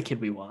 That's the kid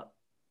we want.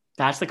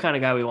 That's the kind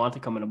of guy we want to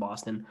come into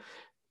Boston.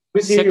 Who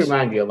does he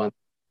remind you of?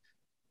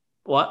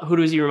 What? Who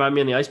does he remind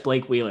me on the ice?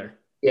 Blake Wheeler.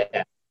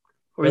 Yeah.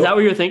 Or is that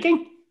what you were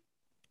thinking?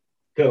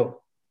 Who?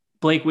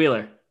 Blake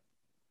Wheeler.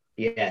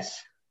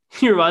 Yes.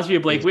 He reminds me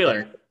of Blake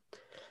Wheeler.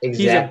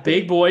 Exactly. He's a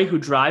big boy who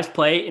drives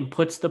play and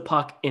puts the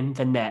puck in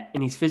the net,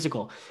 and he's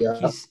physical.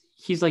 Yeah.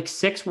 He's like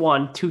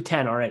 6'1",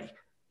 210 already.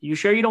 You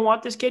sure you don't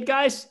want this kid,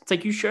 guys? It's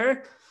like, you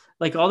sure?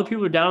 Like, all the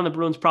people are down on the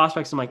Bruins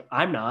prospects. I'm like,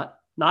 I'm not.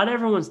 Not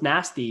everyone's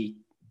nasty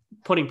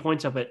putting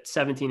points up at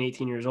 17,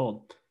 18 years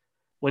old.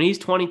 When he's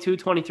 22,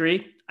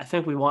 23, I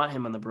think we want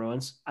him on the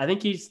Bruins. I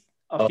think he's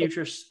a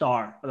future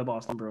star of the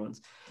Boston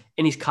Bruins.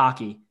 And he's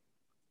cocky.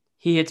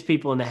 He hits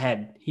people in the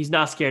head. He's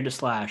not scared to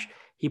slash.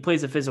 He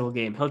plays a physical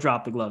game. He'll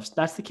drop the gloves.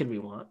 That's the kid we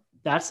want.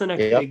 That's the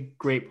next big,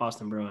 great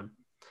Boston Bruin.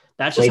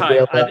 That's just how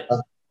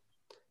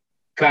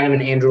kind of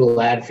an Andrew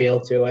Ladd feel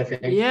too, I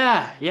think.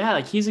 Yeah.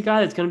 Like he's a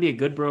guy that's going to be a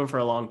good Bruin for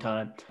a long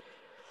time.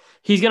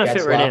 He's going to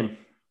fit right in.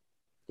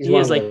 He's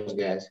one of those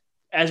guys.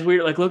 As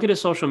weird, like look at his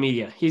social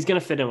media. He's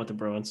going to fit in with the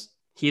Bruins.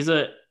 He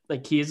seems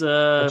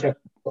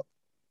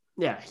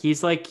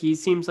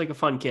like a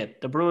fun kid.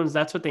 The Bruins,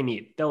 that's what they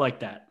need. They'll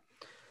like that.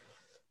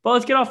 But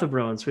let's get off the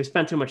Bruins. We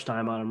spent too much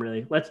time on them,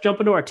 really. Let's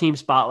jump into our team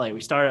spotlight. We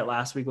started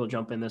last week. We'll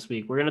jump in this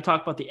week. We're going to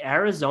talk about the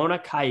Arizona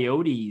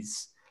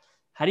Coyotes.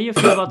 How do you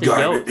feel about the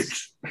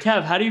Yotes?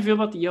 Kev, how do you feel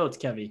about the Yotes,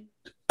 Kevy?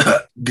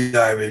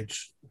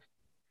 Garbage.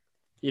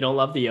 You don't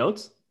love the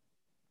Yotes?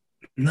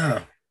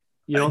 No.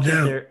 You don't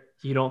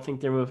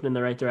think they're moving in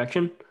the right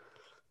direction?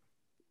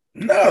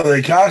 No,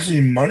 they cost me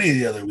money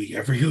the other week.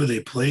 I forget who they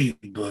played,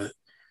 but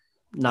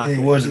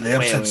they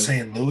upset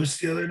St. Louis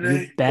the other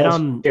day. You bet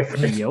on the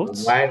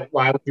Yotes?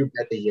 Why would you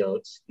bet the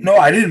Yotes? No,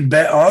 I didn't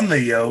bet on the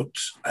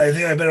Yotes. I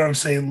think I bet on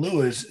St.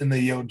 Louis, and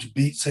the Yotes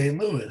beat St.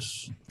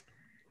 Louis.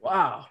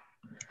 Wow.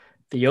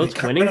 The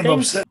Yotes winning things?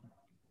 Upset.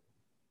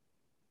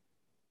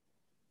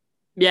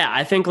 Yeah,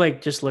 I think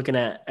like just looking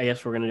at, I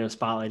guess we're going to do a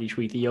spotlight each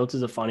week. The Yotes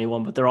is a funny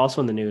one, but they're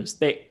also in the news.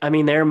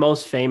 Their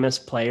most famous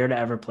player to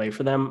ever play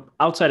for them,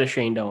 outside of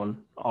Shane Doan,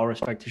 all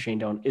respect to Shane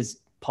Doan, is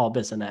Paul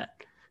Bissonnette,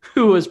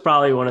 who was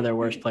probably one of their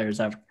worst players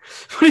ever.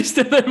 But he's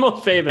still their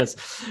most famous,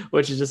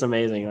 which is just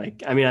amazing.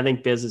 I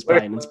think Biz is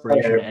probably an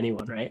inspiration to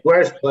anyone, right?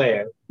 Worst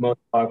player, most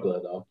popular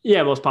though.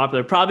 Yeah, most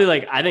popular.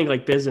 Probably I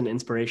think Biz is an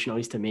inspiration, at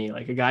least to me.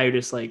 Like a guy who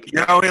just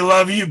yo, we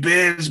love you,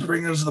 Biz.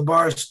 Bring us the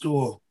bar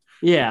stool.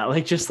 Yeah,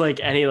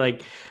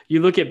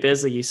 you look at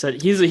Biz, like you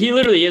said, he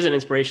literally is an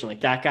inspiration. Like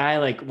that guy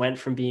went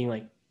from being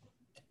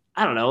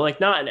I don't know,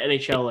 not an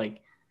NHL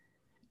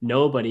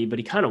nobody, but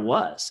he kind of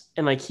was.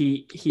 And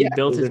he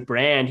built his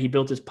brand, he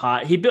built his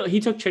pot. He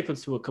took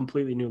Chicklets to a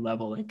completely new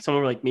level. Like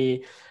someone like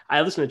me,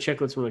 I listened to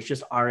Chicklets when it was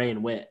just RA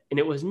and Wit, and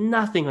it was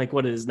nothing like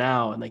what it is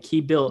now. And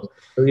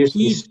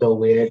he's so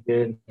weird,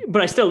 dude.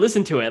 But I still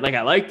listened to it.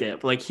 I liked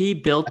it. But he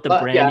built the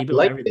brand, he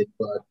built everything.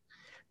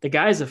 The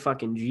guy's a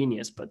fucking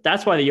genius, but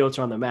that's why the Yotes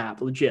are on the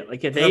map. Legit.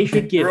 They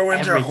should give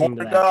everything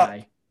to that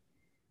guy.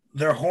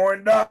 They're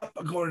horned up,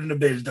 according to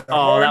Biz. That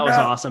was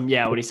awesome.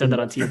 Yeah, when he said that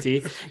on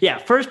TNT. Yeah,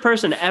 first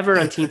person ever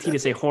on TNT to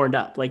say horned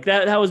up.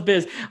 That was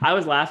Biz. I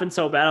was laughing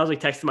so bad. I was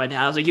texting my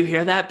dad. I was like, you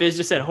hear that? Biz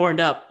just said horned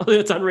up.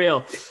 It's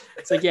unreal.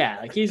 It's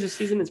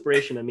he's an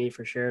inspiration to me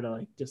for sure,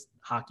 to just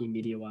hockey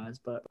media wise.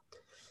 But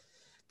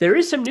there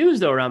is some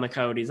news though around the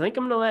Coyotes. I think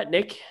I'm gonna let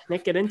Nick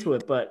get into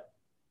it, but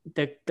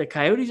the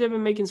Coyotes have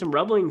been making some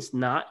rumblings,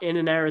 not in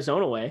an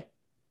Arizona way.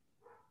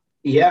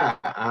 Yeah,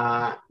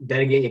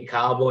 better get your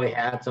cowboy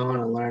hats on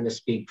and learn to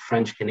speak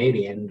French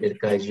Canadian,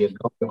 because you're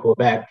going to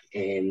Quebec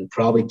in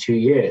probably 2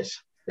 years.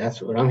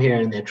 That's what I'm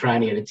hearing. They're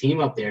trying to get a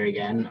team up there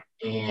again,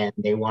 and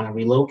they want to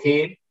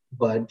relocate.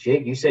 But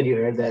Jake, you said you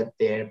heard that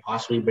they're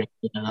possibly bringing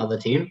in another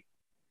team.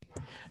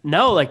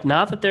 No,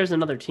 not that there's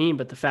another team,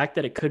 but the fact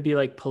that it could be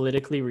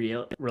politically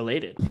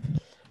related.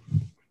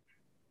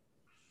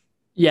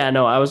 Yeah,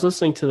 no, I was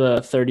listening to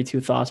the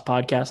 32 Thoughts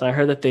podcast, and I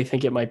heard that they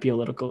think it might be a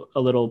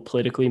little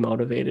politically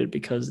motivated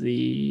because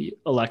the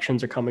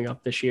elections are coming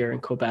up this year in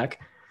Quebec,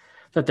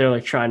 that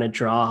they're trying to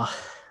draw,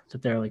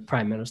 that they're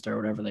prime minister or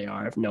whatever they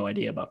are. I have no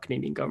idea about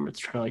Canadian governments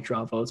trying to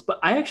draw votes. But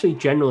I actually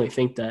genuinely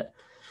think that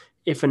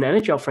if an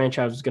NHL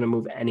franchise was going to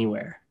move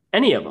anywhere,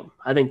 any of them,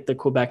 I think the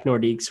Quebec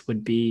Nordiques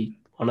would be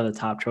one of the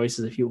top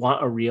choices. If you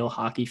want a real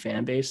hockey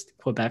fan base,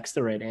 Quebec's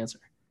the right answer.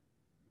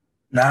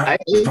 Not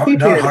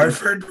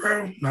Hartford,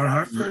 bro. Not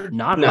Hartford.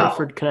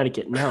 Hartford,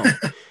 Connecticut. No.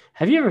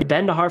 Have you ever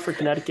been to Hartford,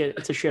 Connecticut?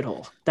 It's a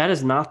shithole. That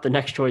is not the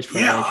next choice for.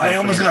 Yeah, I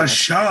almost got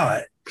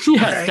shot.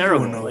 Yeah, it's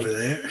terrible. Over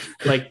there.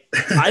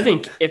 I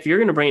think if you're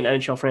going to bring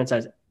an NHL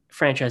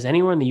franchise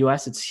anywhere in the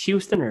U.S., it's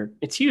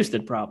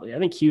Houston probably. I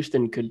think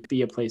Houston could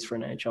be a place for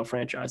an NHL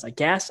franchise. I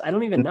guess I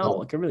don't even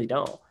know. I really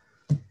don't.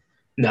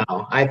 No,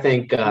 I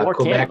think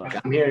Quebec.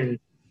 Canada.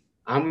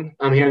 I'm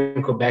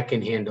hearing Quebec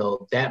can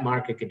handle that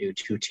market. Could do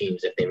 2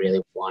 teams if they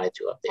really wanted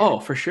to up there. Oh,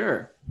 for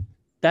sure.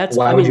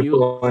 Why would you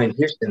go in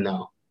Houston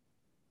though?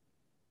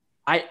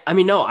 I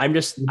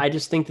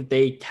just think that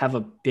they have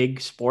a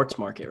big sports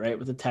market, right,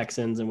 with the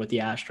Texans and with the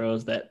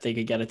Astros, that they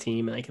could get a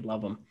team and they could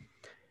love them.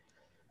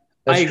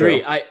 I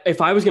agree. If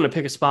I was going to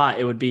pick a spot,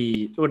 it would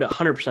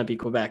 100% be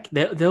Quebec.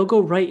 They'll go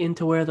right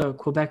into where the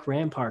Quebec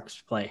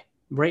Ramparks play,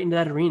 right into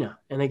that arena,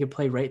 and they could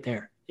play right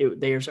there.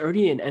 There's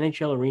already an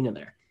NHL arena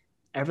there.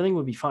 Everything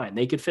would be fine.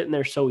 They could fit in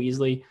there so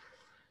easily.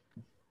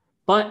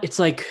 But it's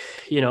then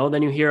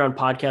you hear on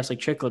podcasts like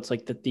Chicklets,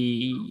 that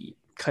the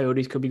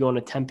Coyotes could be going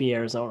to Tempe,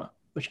 Arizona,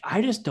 which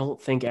I just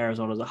don't think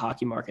Arizona is a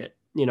hockey market.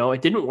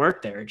 It didn't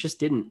work there. It just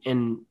didn't.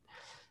 And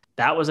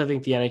that was, I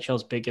think, the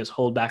NHL's biggest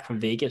holdback from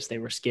Vegas. They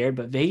were scared,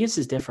 but Vegas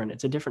is different.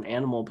 It's a different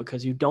animal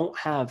because you don't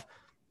have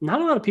 – not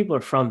a lot of people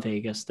are from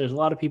Vegas. There's a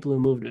lot of people who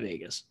move to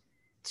Vegas.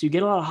 So you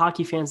get a lot of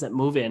hockey fans that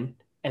move in,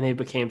 and they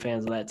became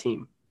fans of that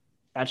team.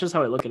 That's just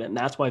how I look at it, and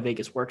that's why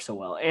Vegas works so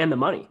well. And the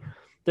money.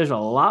 There's a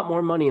lot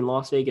more money in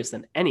Las Vegas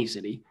than any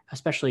city,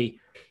 especially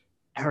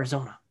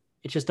Arizona.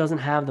 It just doesn't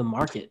have the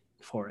market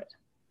for it.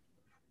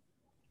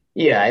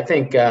 Yeah, I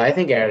think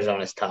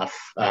Arizona's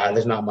tough.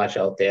 There's not much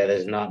out there.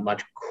 There's not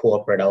much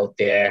corporate out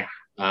there.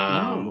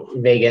 No.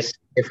 Vegas,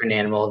 different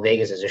animal.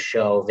 Vegas is a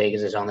show.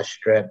 Vegas is on the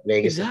strip.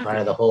 Vegas is part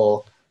of the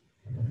whole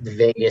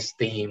Vegas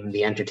theme,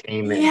 the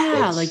entertainment.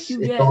 Yeah,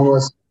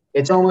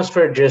 it's almost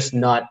for just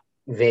not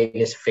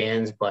Vegas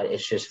fans, but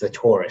it's just the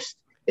tourist.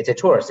 It's a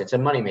tourist. It's a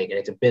moneymaker.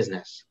 It's a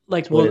business.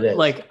 Like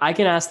I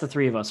can ask the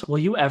three of us, will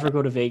you ever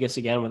go to Vegas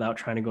again without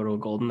trying to go to a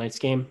Golden Knights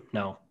game?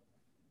 No.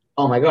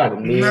 Oh my God!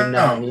 Me and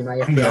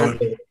my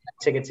fiance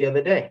tickets the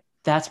other day.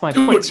 That's my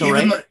point. So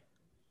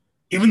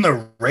even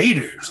the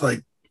Raiders,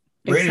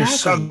 Raiders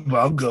suck. But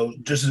I'll go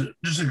just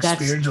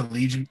experience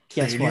Allegiant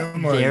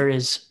Stadium. There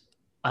is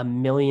a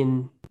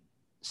million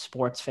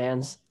sports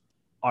fans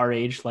our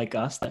age like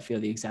us that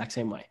feel the exact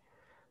same way.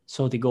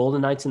 So the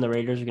Golden Knights and the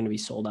Raiders are going to be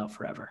sold out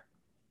forever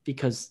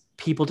because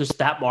people just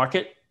that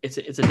market. It's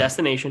a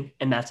destination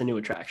and that's a new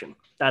attraction.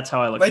 That's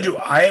how I look at it.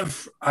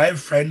 I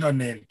have friends on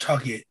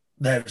Nantucket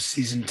that have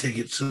season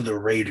tickets to the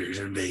Raiders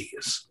in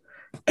Vegas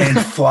and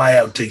fly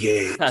out to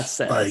games. That's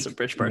a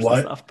rich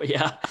person stuff, but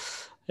yeah.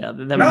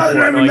 Them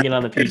annoying it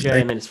on the PJ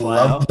and then just fly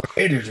out. Love the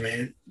Raiders,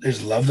 man. They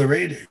just love the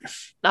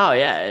Raiders. Oh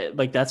yeah,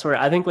 that's where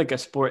I think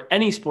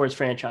any sports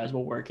franchise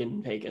will work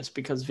in Vegas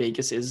because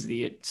Vegas is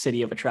the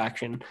city of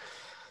attraction.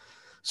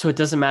 So it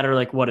doesn't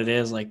matter what it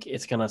is,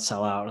 it's gonna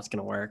sell out, it's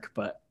gonna work.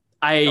 But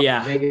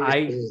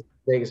Vegas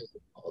is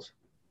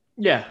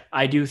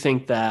I do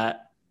think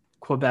that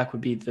Quebec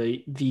would be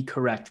the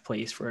correct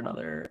place for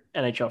another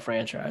NHL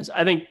franchise.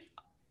 I think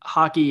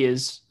hockey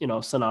is,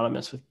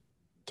 synonymous with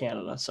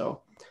Canada.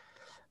 So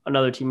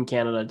another team in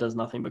Canada does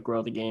nothing but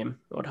grow the game.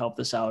 It would help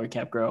the salary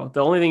cap grow. The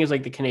only thing is the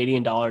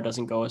Canadian dollar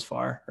doesn't go as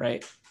far,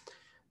 right?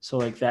 So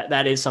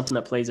that is something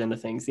that plays into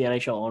things. The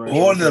NHL owners.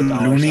 Or the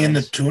loony and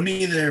the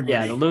toonie there. Buddy.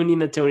 Yeah, the loony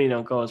and the toonie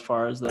don't go as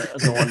far as the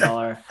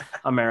 $1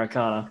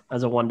 Americana,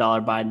 as a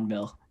 $1 Biden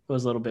bill. It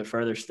goes a little bit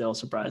further still,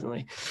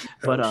 surprisingly.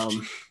 But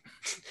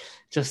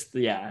it's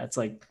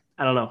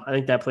I don't know. I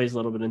think that plays a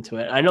little bit into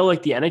it. I know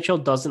the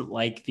NHL doesn't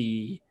like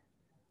you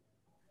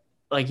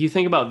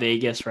think about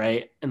Vegas,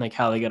 right? And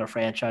how they got a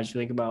franchise.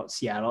 You think about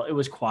Seattle. It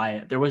was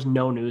quiet. There was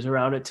no news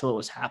around it till it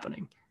was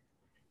happening.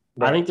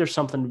 Right. I think there's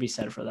something to be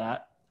said for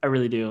that. I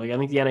really do. I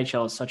think the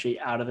NHL is such a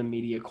out of the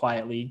media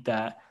quiet league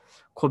that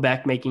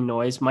Quebec making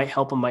noise might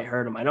help them, might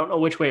hurt them. I don't know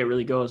which way it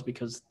really goes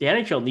because the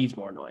NHL needs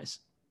more noise.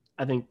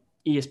 I think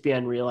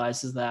ESPN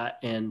realizes that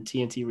and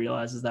TNT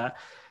realizes that.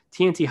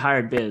 TNT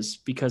hired Biz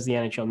because the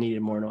NHL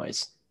needed more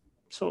noise.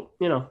 So,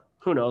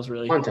 who knows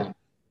really. Content.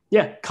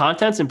 Yeah,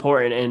 content's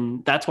important.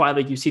 And that's why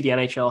you see the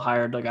NHL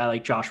hired a guy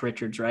like Josh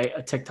Richards, right?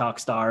 A TikTok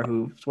star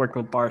who's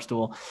working with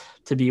Barstool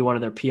to be one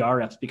of their PR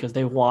reps because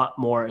they want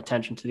more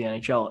attention to the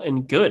NHL.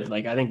 And good.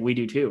 I think we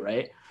do too,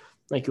 right?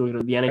 The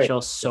NHL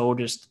is so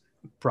just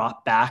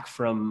brought back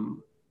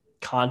from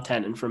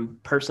content and from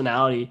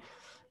personality.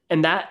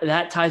 And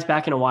that ties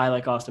back into why I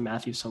like Austin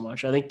Matthews so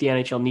much. I think the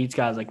NHL needs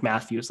guys like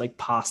Matthews, like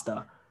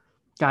Pasta,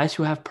 guys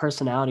who have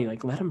personality.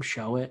 Let them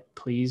show it,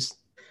 please.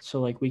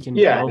 So we can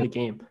grow the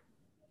game.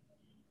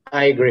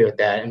 I agree with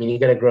that. I mean, you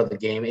got to grow the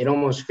game. It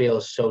almost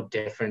feels so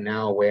different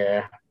now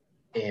where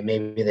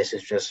maybe this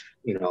is just,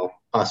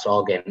 us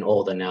all getting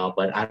older now,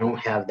 but I don't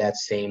have that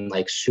same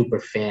super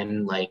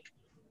fan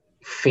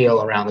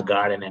feel around the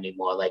Garden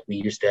anymore like we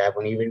used to have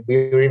when we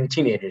were even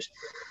teenagers.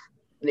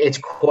 It's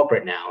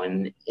corporate now.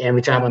 And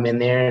every time I'm in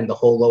there and the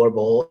whole lower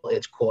bowl,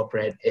 it's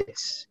corporate.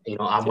 It's,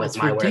 I'm with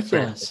my work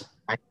friends.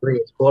 I agree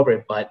it's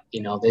corporate, but,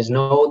 there's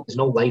no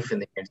life in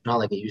there. It's not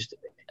like it used to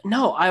be.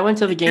 No, I went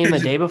to the game the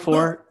day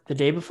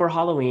before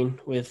Halloween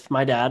with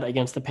my dad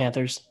against the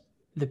Panthers.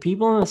 The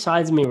people on the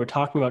sides of me were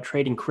talking about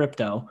trading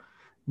crypto.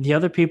 The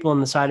other people on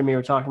the side of me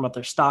were talking about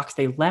their stocks.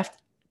 They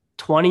left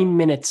 20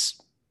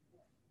 minutes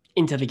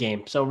into the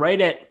game. So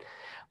right at,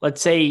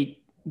 let's say,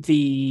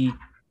 the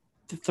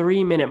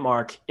 3-minute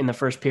mark in the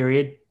first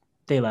period,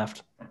 they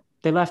left.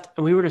 And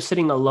we were just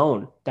sitting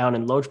alone down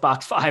in Loge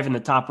Box 5 in the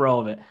top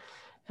row of it.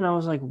 And I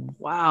was like,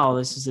 wow,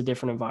 this is a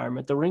different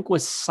environment. The rink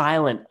was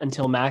silent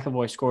until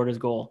McAvoy scored his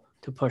goal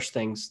to push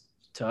things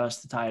to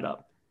us to tie it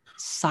up.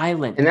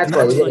 Silent. And that's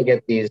why you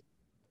got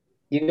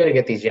to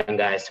get these young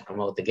guys to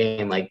promote the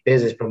game, like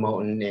Biz is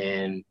promoting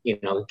and,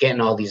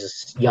 getting all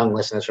these young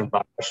listeners from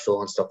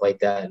Barstool and stuff like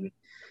that. And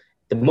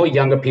the more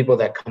younger people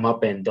that come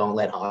up and don't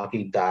let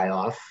hockey die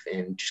off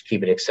and just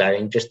keep it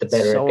exciting, just the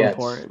better it gets.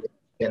 Important.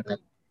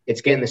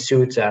 It's getting the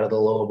suits out of the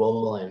lower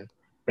bowl and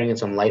bringing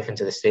some life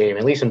into the stadium,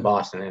 at least in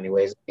Boston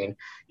anyways. I mean,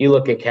 you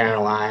look at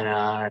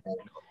Carolina.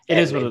 It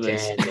is what it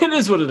is. It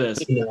is what it is.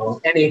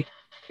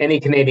 Any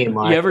Canadian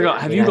market.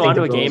 Have you gone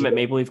to a game at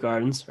Maple Leaf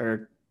Gardens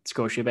or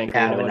Scotiabank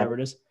Arena, whatever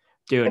it is?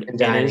 Dude,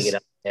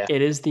 Yeah.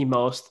 It is the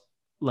most,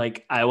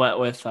 like, I went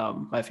with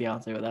my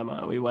fiance with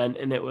Emma. We went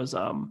and it was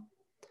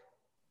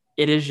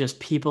it is just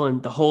people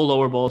in the whole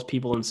lower bowl is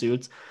people in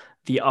suits.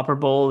 The upper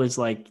bowl is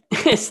like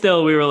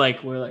still we were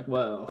like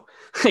whoa.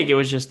 Like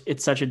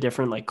it's such a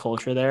different like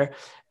culture there.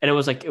 And it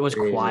was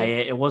Crazy.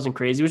 quiet. It wasn't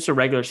crazy. It was just a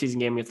regular season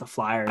game against the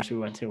Flyers we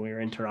went to. We were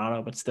in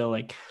Toronto, but still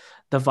like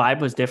the vibe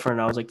was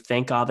different. I was like,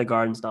 thank God the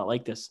Garden's not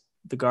like this.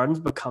 The Garden's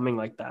becoming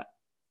like that.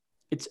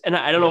 And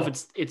I don't know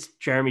if it's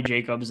Jeremy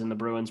Jacobs and the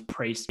Bruins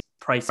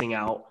pricing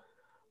out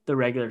the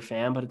regular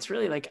fan, but it's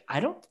really like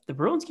the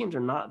Bruins games are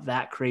not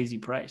that crazy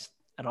priced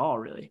at all,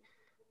 really.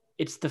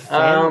 It's the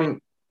fan.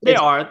 They're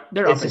up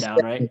and down,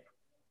 right?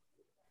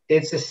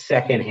 It's a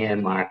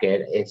secondhand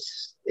market.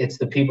 It's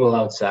the people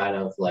outside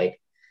of like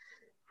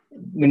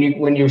when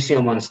you see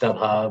them on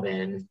StubHub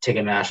and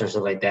Ticketmaster and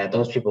stuff like that.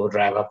 Those people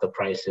drive up the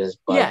prices.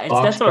 But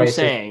that's what I'm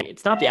saying.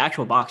 It's not the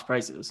actual box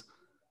prices.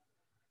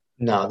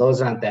 No,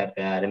 those aren't that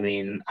bad. I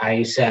mean,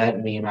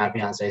 me and my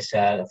fiance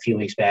sat a few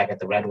weeks back at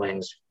the Red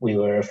Wings. We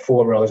were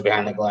 4 rows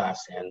behind the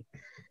glass, and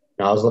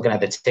I was looking at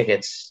the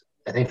tickets.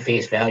 I think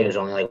face value is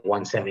only like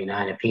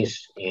 $179 a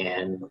piece,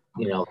 and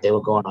they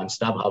were going on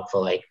StubHub for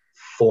like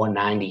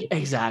 $490.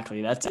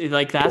 Exactly. That's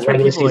where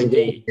people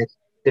like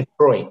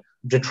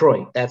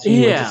Detroit. That's who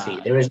you want to see.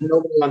 There is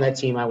nobody on that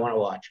team I want to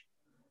watch.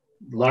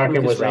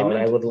 Larkin was out.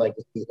 I would like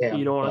to see him.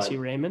 You don't want to see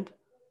Raymond?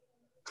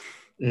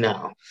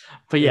 No.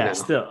 But yeah,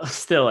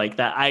 still like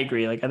that. I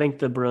agree. Like I think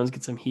the Bruins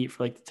get some heat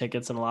for like the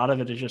tickets, and a lot of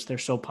it is just they're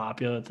so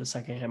popular that the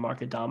secondhand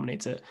market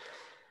dominates it.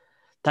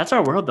 That's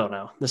our world though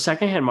now. The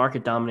secondhand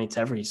market dominates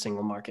every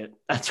single market.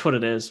 That's what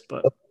it is.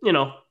 But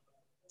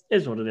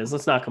is what it is.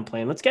 Let's not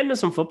complain. Let's get into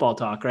some football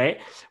talk, right?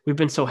 We've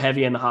been so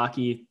heavy in the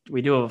hockey.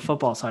 We do have a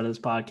football side of this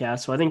podcast.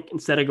 So I think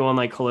instead of going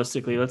like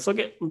holistically, let's look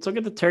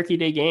at the Turkey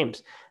Day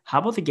games. How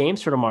about the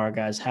games for tomorrow,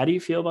 guys? How do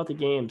you feel about the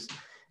games?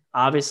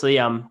 Obviously,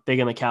 I'm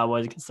big on the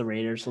Cowboys against the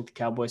Raiders. I think the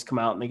Cowboys come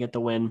out and they get the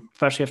win,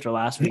 especially after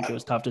last week. It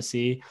was tough to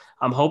see.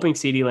 I'm hoping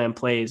CeeDee Lamb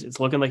plays. It's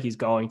looking like he's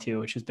going to,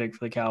 which is big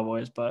for the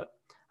Cowboys. But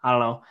I don't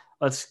know.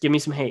 Let's give me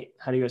some hate.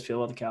 How do you guys feel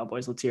about the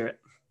Cowboys? Let's hear it.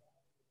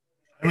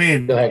 I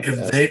mean,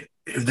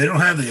 if they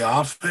don't have the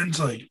offense,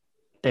 like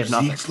they have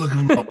Zeke's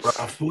looking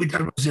rough. We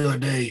talked about this the other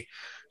day.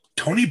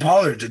 Tony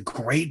Pollard's a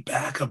great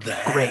backup to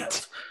have.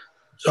 Great.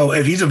 So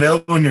if he's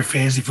available in your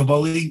fantasy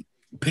football league,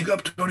 pick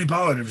up Tony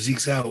Pollard if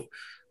Zeke's out.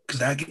 Because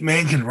that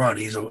man can run.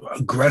 He's an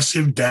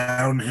aggressive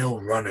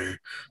downhill runner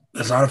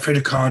that's not afraid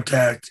of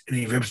contact, and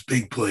he rips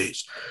big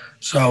plays.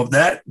 So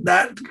that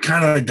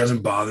kind of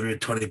doesn't bother me if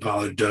Tony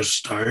Pollard does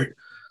start.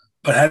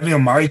 But having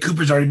Amari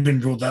Cooper's already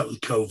been ruled out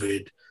with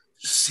COVID.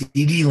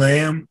 CeeDee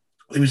Lamb,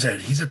 like we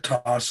said, he's a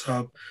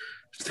toss-up.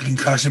 It's the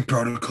concussion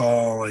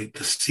protocol, like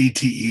the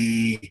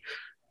CTE.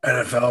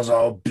 NFL's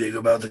all big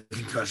about the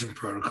concussion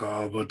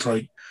protocol. But it's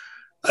like,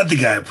 let the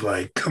guy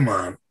play. Come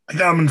on. I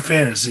got him in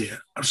fantasy.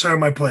 I'm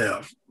starting my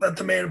playoff. Let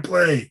the man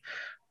play.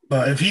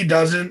 But if he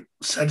doesn't,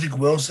 Cedric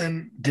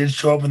Wilson did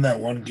show up in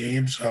that one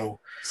game. So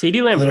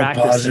CeeDee Lamb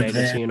practiced today,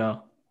 just so you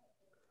know.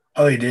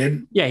 Oh, he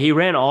did? Yeah, he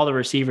ran all the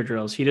receiver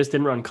drills. He just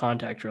didn't run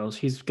contact drills.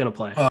 He's gonna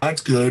play. Oh,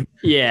 that's good.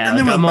 Yeah,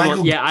 and then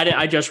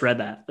I just read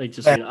that. Like,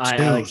 just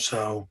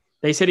so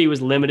they said he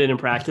was limited in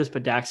practice,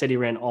 but Dak said he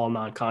ran all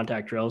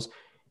non-contact drills.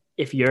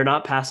 If you're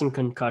not passing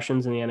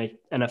concussions in the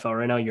NFL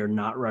right now, you're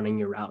not running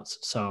your routes.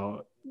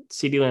 So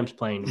CeeDee Lamb's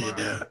playing tomorrow.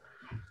 Yeah.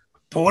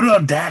 But what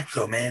about Dak,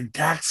 though, man?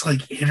 Dak's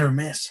like hit or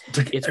miss. It's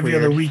like every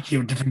other week you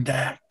have a different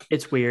Dak.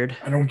 It's weird.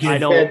 I don't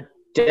get it.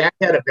 Dak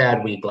had a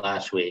bad week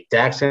last week.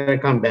 Dak's going to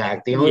come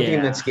back. The only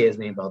thing that scares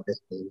me about this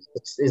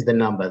is the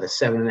number, the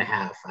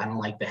 7.5. I don't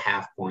like the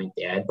half point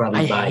there. I'd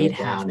probably buy it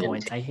down.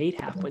 I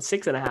hate half points.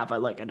 6.5 I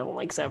like. I don't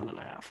like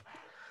 7.5.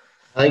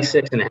 I like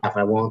 6.5.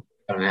 I won't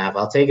 7.5.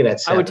 I'll take it at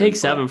 7. I would take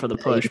 7 for the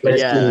push, but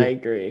yeah, I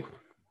agree.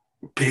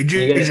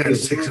 Patriots at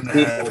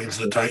 6.5 against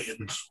the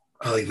Titans.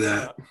 I like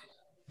that.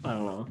 I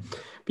don't know.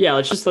 But yeah,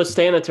 let's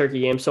stay in the Turkey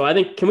game. So I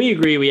think, can we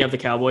agree we have the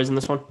Cowboys in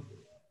this one?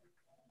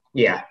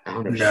 Yeah,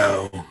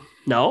 100%.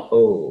 No?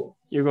 Oh.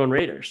 You're going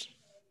Raiders.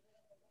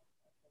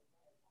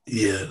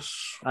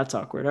 Yes. That's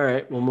awkward. All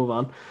right, we'll move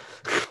on.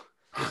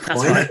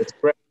 That's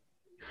fine.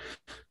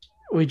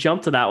 We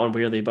jumped to that one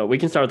weirdly, but we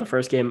can start with the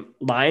first game.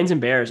 Lions and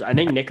Bears. I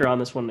think Nick are on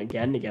this one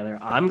again together.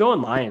 I'm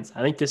going Lions.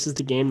 I think this is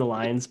the game the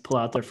Lions pull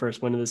out their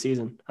first win of the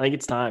season. I think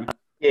it's time.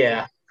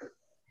 Yeah.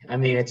 I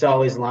mean, it's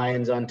always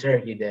Lions on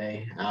Turkey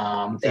Day.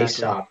 They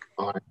suck,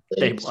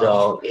 honestly.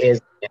 So they're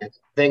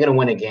going to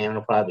win a game.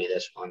 It'll probably be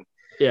this one.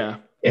 Yeah.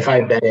 If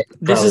I bet it.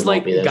 This is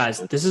like, guys,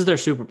 this is their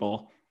Super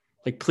Bowl.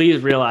 Like,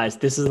 please realize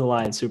this is the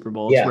Lions Super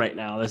Bowl. It's right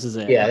now. This is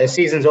it. Yeah, this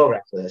season's over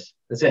after this.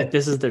 That's it.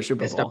 This is their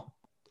Super Bowl.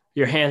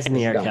 Your hands in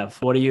the air,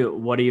 Kev. What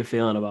are you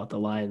feeling about the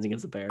Lions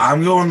against the Bears?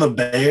 I'm going the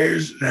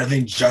Bears, and I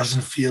think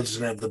Justin Fields is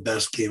going to have the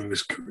best game of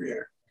his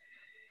career.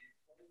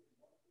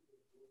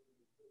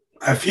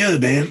 I feel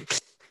it, man.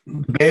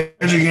 The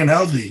Bears are getting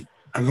healthy.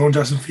 I'm going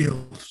Justin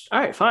Fields. All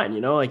right, fine.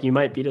 You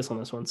might beat us on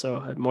this one,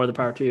 so more the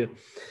power to you.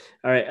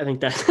 All right, I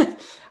think that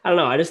 – I don't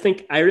know. I just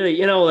think I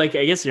really – I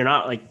guess you're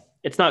not, like,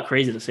 It's not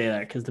crazy to say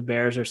that because the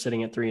Bears are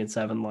sitting at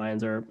 3-7,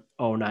 Lions are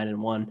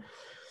 9-1.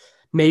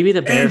 Maybe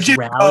the Bears Jim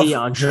rally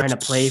Buff on trying to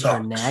just play for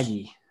sucks.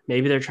 Nagy.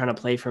 Maybe they're trying to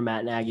play for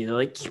Matt Nagy. They're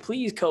like,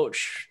 please,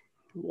 coach,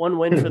 one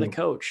win for the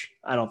coach.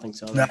 I don't think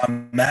so. No,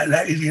 Matt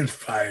Nagy's getting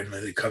fired in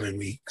the coming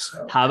weeks.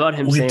 So. How about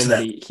him We'll get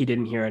saying to that he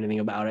didn't hear anything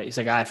about it? He's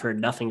like, I've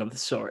heard nothing of the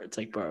sort. It's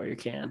like, bro, you're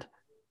canned.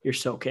 You're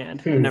so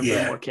canned. You've never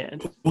been more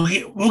canned. We'll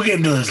get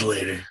into this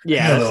later.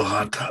 Yeah, a little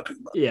hot topic.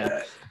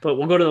 Yeah, but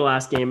we'll go to the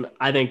last game.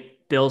 I think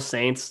Bills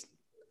Saints.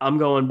 I'm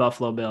going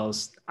Buffalo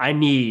Bills. I'm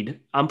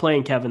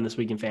playing Kevin this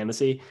week in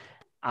fantasy.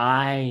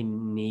 I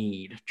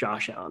need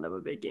Josh Allen to have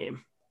a big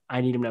game. I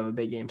need him to have a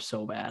big game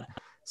so bad.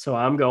 So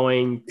I'm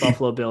going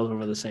Buffalo Bills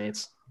over the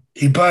Saints.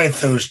 He probably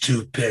throws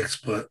 2 picks,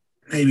 but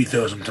maybe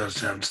throws some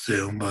touchdowns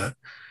too. But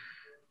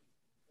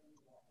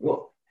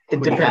well,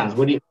 it depends.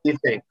 What do you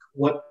think?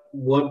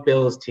 What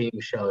Bills team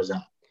shows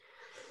up?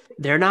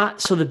 They're not.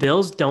 So the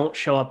Bills don't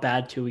show up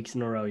bad 2 weeks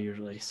in a row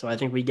usually. So I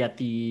think we get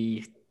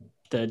the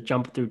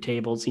jump through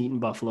tables, eating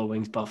buffalo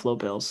wings, Buffalo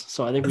Bills.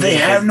 So I think they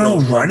have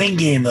no running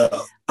game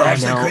though.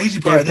 That's the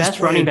crazy part. Their best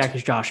running back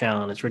is Josh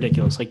Allen. It's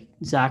ridiculous. Like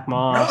Zach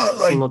Moss,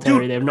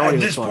 Singletary, they have no idea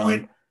what's going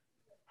on.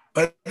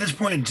 But at this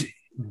point,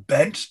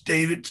 bench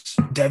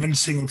Devin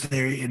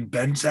Singletary,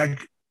 and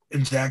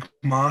Zach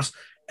Moss,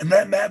 and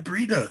that Matt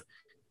Breida.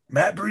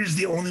 Matt Breida is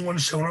the only one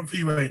showing up for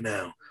you right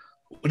now,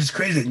 which is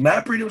crazy.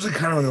 Matt Breida was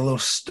kind of like a little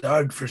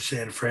stud for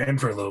San Fran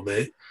for a little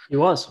bit. He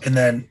was, and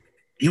then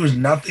he was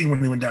nothing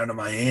when he went down to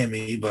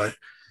Miami, but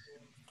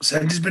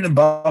since he's been in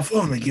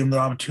Buffalo and they gave him the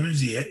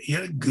opportunity, he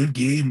had a good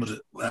game. Was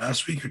it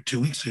last week or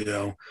 2 weeks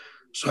ago?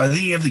 So I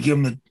think you have to give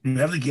him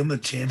the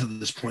chance at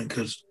this point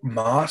because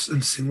Moss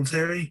and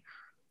Singletary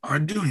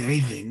aren't doing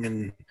anything,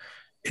 and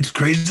it's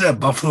crazy that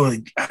Buffalo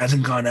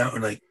hasn't gone out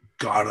and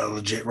got a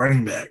legit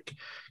running back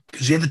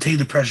because you have to take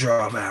the pressure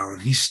off Allen.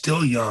 He's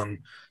still young,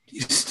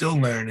 he's still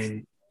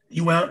learning.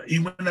 You went out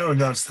and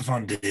got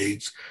Stephon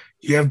Diggs.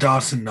 You have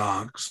Dawson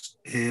Knox,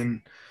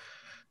 and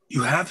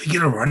you have to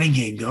get a running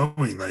game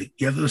going.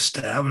 You have to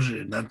establish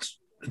it, and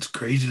it's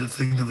crazy to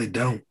think that they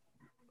don't.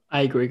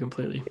 I agree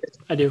completely.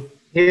 I do.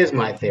 Here's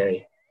my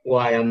theory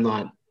why I'm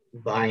not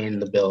buying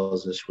the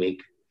Bills this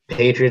week.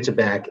 Patriots are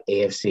back,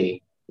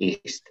 AFC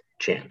East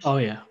champs. Oh,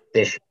 yeah.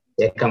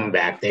 They're coming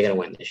back. They're going to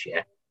win this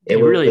year.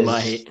 They really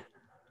might.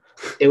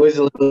 It was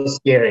a little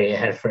scary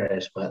at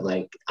first, but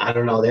I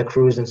don't know. They're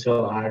cruising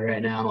so hard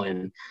right now,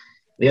 and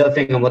the other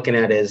thing I'm looking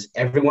at is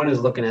everyone is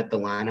looking at the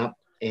lineup.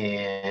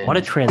 And what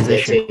a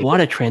transition.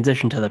 What a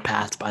transition to the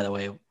Pats, by the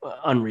way.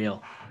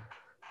 Unreal.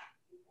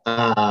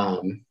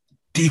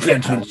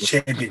 Defense wins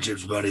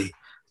championships, buddy.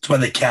 That's why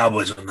the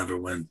Cowboys will never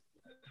win.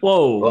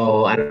 Whoa.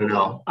 Oh, I don't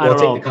know. We'll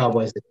take the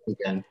Cowboys this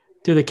weekend.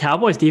 Dude, the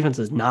Cowboys defense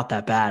is not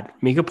that bad.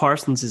 Micah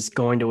Parsons is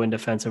going to win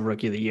Defensive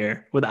Rookie of the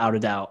Year, without a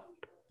doubt.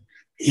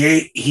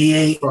 He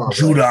ain't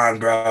Judon,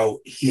 bro.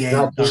 He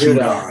ain't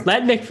Judon.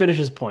 Let Nick finish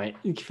his point.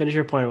 Finish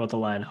your point about the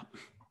lineup.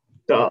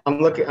 So I'm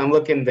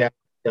looking back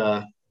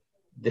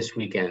this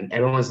weekend.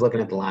 Everyone's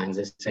looking at the lines.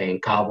 They're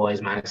saying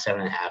Cowboys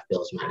 -7.5,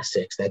 Bills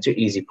 -6. That's your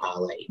easy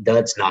parlay.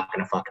 That's not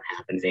going to fucking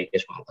happen.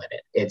 Vegas won't let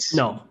it. It's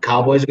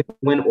Cowboys are going to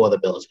win or the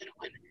Bills are going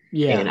to win.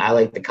 Yeah. And I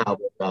like the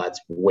Cowboys odds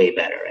way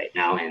better right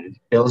now. And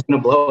Bills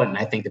going to blow it. And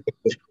I think the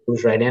Patriots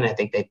cruise right in. I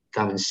think they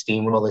come and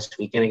steamroll this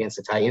weekend against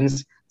the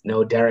Titans.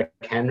 No Derrick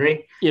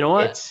Henry. You know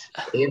what?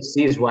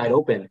 AFC is wide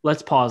open.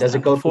 Let's pause. Does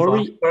it go before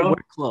we're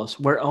close?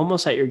 We're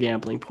almost at your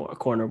gambling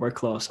corner. We're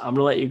close. I'm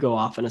gonna let you go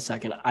off in a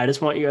second. I just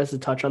want you guys to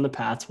touch on the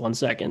Pats 1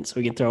 second so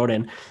we can throw it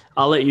in.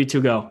 I'll let you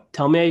two go.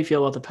 Tell me how you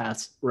feel about the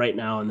Pats right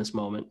now in this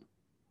moment.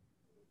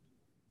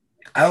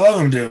 I love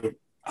them, dude.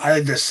 I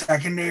think the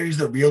secondary is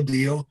the real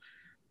deal.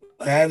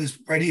 I have this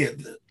right here.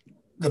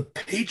 The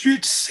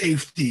Patriots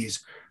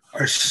safeties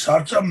are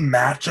such a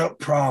matchup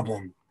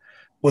problem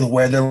with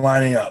where they're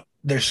lining up.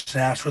 Their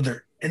snaps where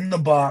they're in the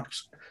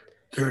box,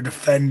 they're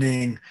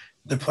defending,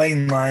 they're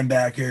playing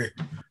linebacker.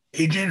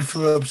 Adrian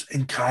Phillips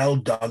and Kyle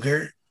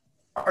Duggar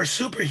are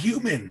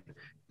superhuman.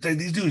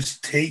 These dudes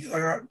taking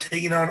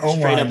on O-linemen.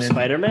 Straight up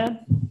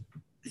Spider-Man?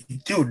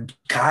 Dude,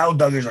 Kyle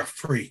Duggar's a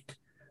freak.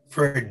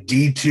 For a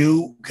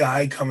D2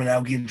 guy coming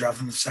out getting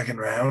drafted in the second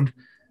round,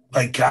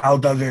 Kyle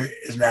Duggar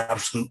is an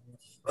absolute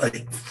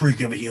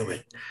freak of a human.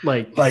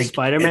 Like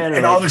Spider-Man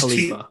and or all like this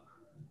Khalifa?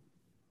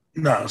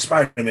 No,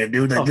 Spider-Man,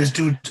 dude. This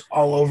dude's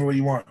all over what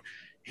you want.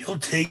 He'll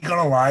take on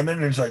a lineman,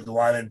 and it's the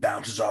lineman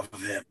bounces off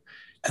of him.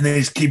 And then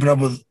he's keeping up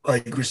with,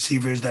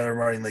 receivers that are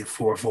running,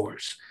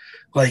 4.4s.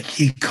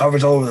 He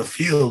covers all over the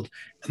field,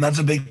 and that's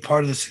a big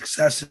part of the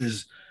success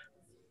is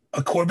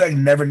a quarterback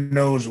never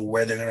knows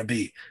where they're going to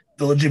be.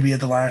 They'll legit be at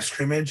the line of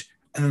scrimmage,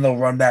 and then they'll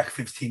run back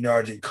 15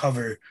 yards and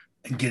cover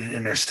and get an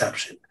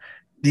interception.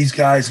 These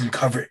guys can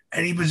cover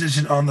any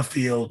position on the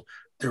field.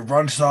 They're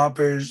run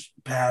stoppers,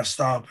 pass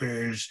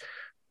stoppers,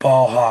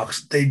 ball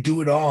hawks. They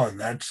do it all, and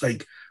that's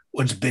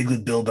what's big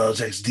with Bill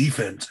Belichick's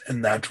defense,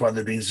 and that's why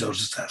they're being so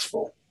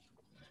successful.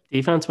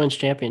 Defense wins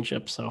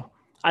championships, so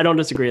I don't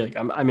disagree.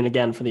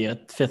 Again, for the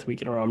 5th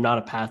week in a row, I'm not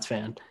a Pats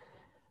fan.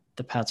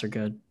 The Pats are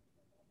good.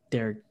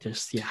 they're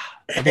just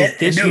I think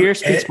this year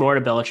speaks more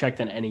to Belichick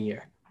than any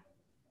year.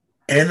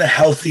 And the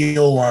healthy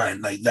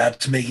line, like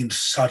that's making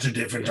such a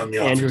difference on the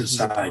offensive Andrews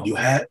side. You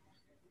had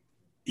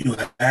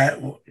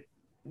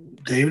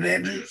David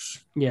Andrews.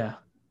 Yeah.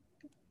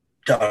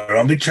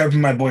 Don't be tripping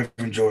my boy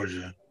from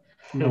Georgia.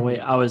 No, wait.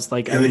 I was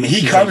like,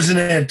 he comes in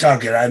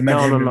Nantucket. I met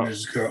him and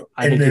his girl.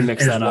 I think you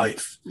mixed that up.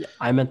 Wife. Yeah,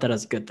 I meant that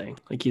as a good thing.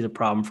 Like he's a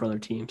problem for other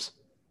teams.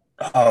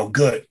 Oh,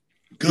 good.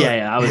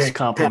 Yeah. I was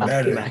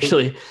complimenting him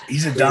actually.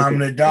 He's a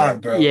dominant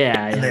dog, bro.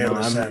 Yeah.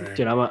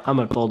 Dude, I'm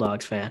a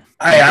Bulldogs fan.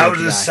 I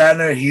was a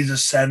center. He's a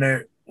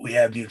center. We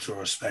have mutual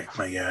respect,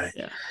 my guy.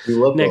 Yeah.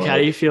 Nick, how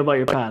do you feel about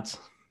your Pats?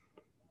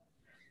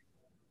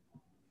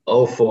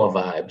 0-4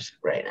 vibes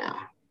right now.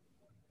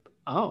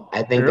 Oh,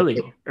 I think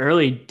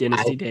early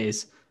dynasty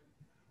days.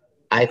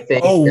 I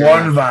think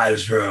 0-1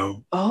 vibes,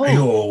 bro. Oh,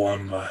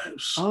 0-1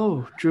 vibes.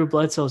 Oh, Drew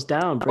Bledsoe's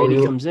down.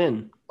 Brady comes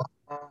in.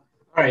 All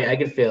right, I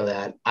can feel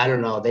that. I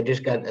don't know. They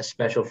just got a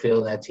special feel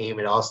of that team.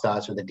 It all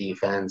starts with the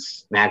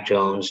defense. Mac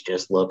Jones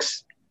just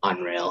looks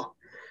unreal.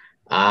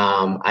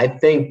 I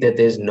think that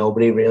there's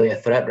nobody really a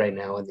threat right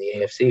now in the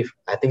AFC.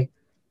 I think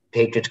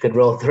Patriots could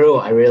roll through.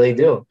 I really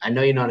do. I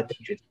know you're not a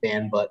Patriots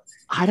fan, but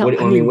what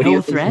do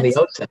you think from the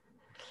outside?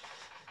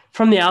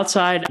 From the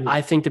outside,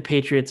 I think the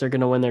Patriots are going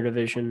to win their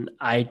division.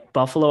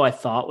 Buffalo, I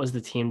thought, was the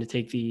team to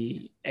take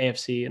the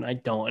AFC, and I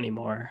don't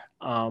anymore.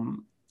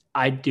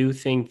 I do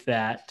think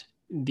that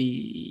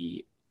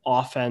the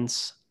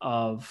offense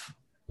of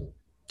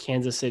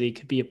Kansas City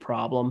could be a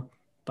problem.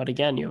 But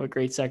again, you have a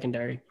great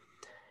secondary.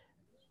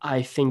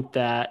 I think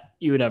that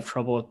you would have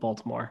trouble with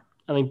Baltimore.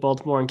 I think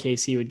Baltimore and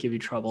KC would give you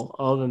trouble.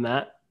 Other than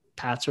that,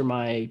 Pats are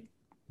my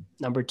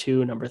number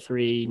 2, number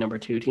 3, number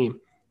 2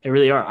 team. They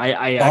really are.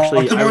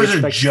 Baltimore's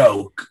a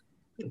joke.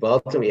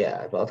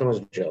 Baltimore's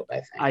a joke,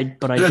 I think.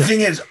 The thing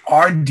is,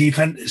 our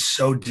defense is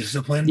so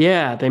disciplined.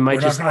 Yeah, they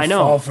might just. I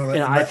know.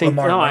 I think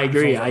Lamar I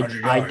agree.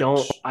 I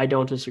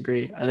don't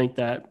disagree. I think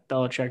that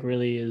Belichick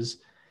really is.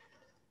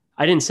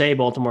 I didn't say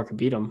Baltimore could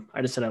beat them.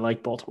 I just said I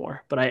like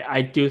Baltimore, but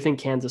I do think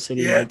Kansas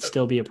City might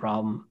still be a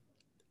problem.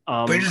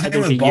 I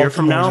think a year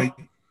from now,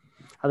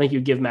 I think you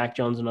give Mac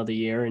Jones another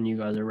year, and you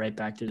guys are right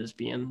back to just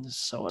being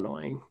so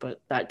annoying. But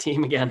that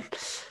team again.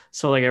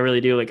 So, I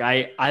really do.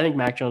 I think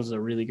Mac Jones is a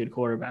really good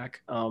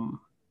quarterback. I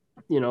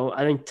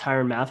think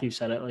Tyrann Mathieu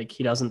said it.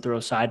 He doesn't throw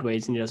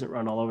sideways and he doesn't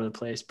run all over the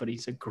place, but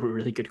he's a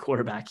really good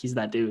quarterback. He's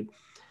that dude.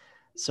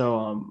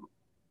 So,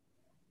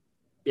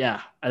 I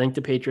think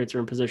the Patriots are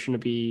in position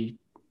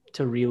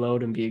to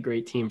reload and be a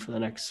great team for the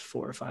next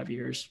 4 or 5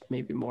 years,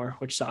 maybe more,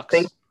 which sucks.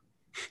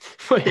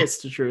 But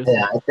it's the truth.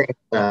 Yeah, I think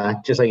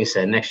just like you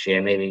said, next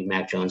year maybe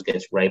Mac Jones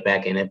gets right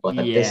back in it. But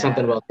there's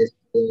something about this.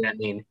 I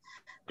mean,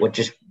 with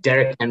just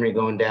Derrick Henry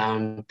going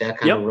down, that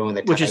kind of ruined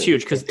the Titans. Which is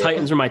huge because the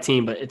Titans are my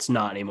team, but it's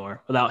not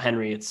anymore. Without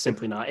Henry, it's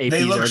simply not.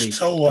 They look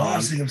so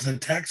lost against the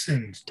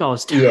Texans. Oh,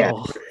 it's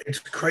terrible. Yeah. It's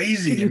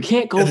crazy. You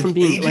can't go from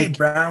being AJ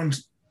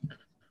Brown's.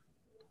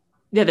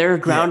 Yeah, they're a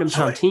ground and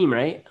pound team,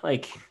 right?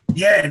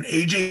 Yeah, and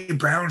AJ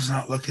Brown's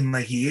not looking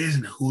like he is,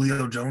 and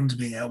Julio Jones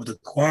being out with the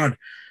quad.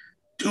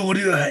 Dude, what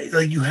do you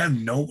you have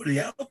nobody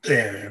out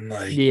there, and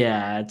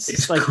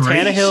it's like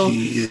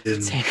crazy.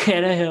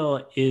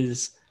 Tannehill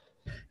is.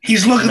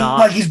 He's looking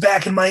like he's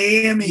back in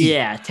Miami.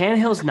 Yeah,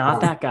 Tannehill's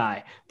not that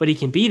guy, but he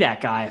can be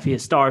that guy if he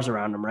has stars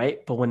around him,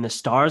 right? But when the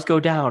stars go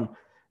down,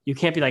 you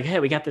can't be like,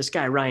 hey, we got this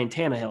guy, Ryan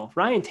Tannehill.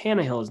 Ryan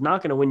Tannehill is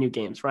not going to win you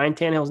games. Ryan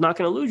Tannehill is not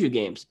going to lose you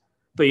games,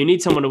 but you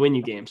need someone to win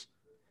you games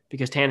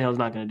because Tannehill is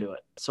not going to do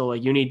it. So,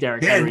 you need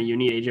Derrick Henry, you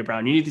need AJ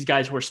Brown, you need these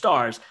guys who are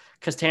stars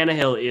because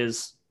Tannehill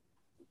is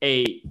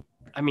I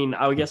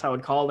guess I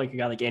would call a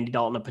guy like Andy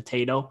Dalton a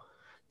potato.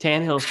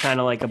 Tannehill's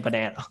kind of like a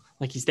banana.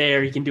 He's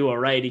there, he can do all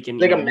right, he can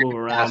move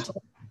around.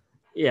 Castle.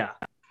 Yeah.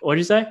 What'd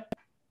you say?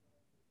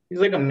 He's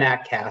like a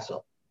Matt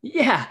Castle.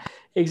 Yeah,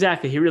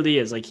 exactly. He really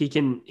is. He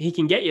can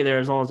get you there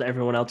as long as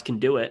everyone else can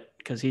do it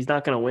because he's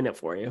not going to win it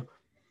for you.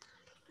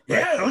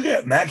 Yeah, look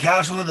at Matt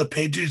Castle of the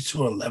Patriots to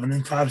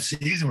 11-5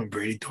 season when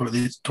Brady tore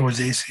his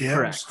ACL.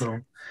 Correct.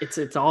 So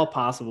it's all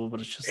possible,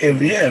 but it's just if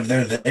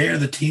they're there,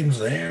 the team's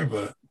there.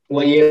 But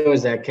what year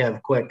was that,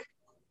 Kev? Quick.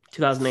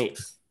 2008.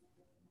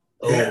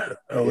 Yeah,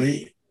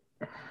 08.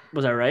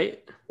 Was that right?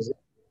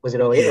 Was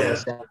it 08 or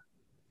 07?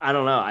 I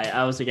don't know.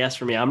 I was a guess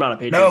for me. I'm not a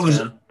Patriots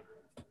fan.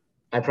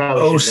 I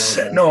probably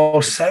should know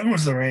that. 07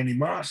 was the Randy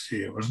Moss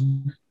year,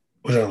 wasn't it?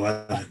 Was it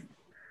 11?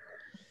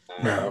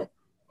 No.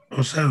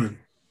 07.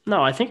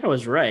 No, I think I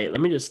was right.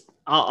 Let me just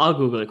I'll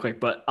Google it quick,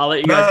 but I'll let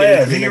you guys get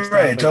into I think you're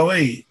right. It's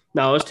 08.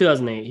 No, it was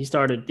 2008. He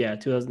started,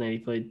 2008. He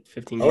played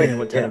 15 games and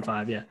went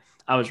 10-5. Yeah,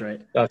 I was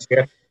right. Oh,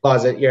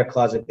 you're a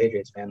closet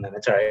Patriots fan then.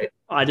 That's all right.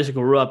 I just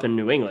grew up in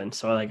New England,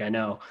 so I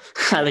know.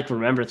 I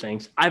remember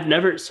things. I'm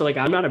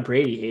not a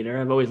Brady hater.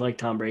 I've always liked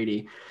Tom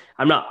Brady.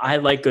 I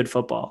like good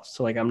football.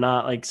 So I'm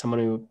not someone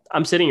who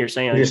I'm sitting here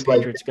saying the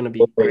Patriots going to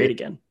be great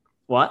again.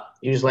 What?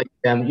 You just like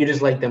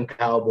them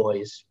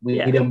Cowboys.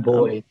 Them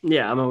boys.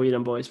 I'm a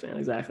Weedham Boys fan,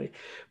 exactly.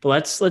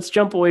 But let's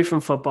jump away from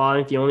football. I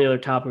think the only other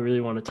topic I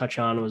really want to touch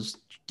on was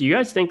do you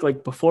guys think,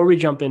 like, before we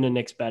jump into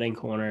Nick's betting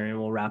corner and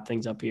we'll wrap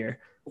things up here?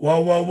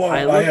 Whoa.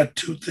 I got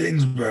two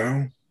things,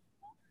 bro.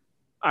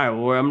 All right,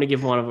 well, I'm going to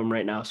give one of them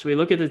right now. So we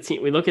look at the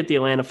team. We look at the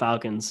Atlanta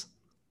Falcons,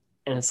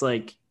 and it's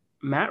like,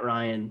 Matt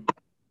Ryan,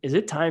 is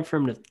it time for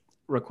him to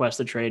request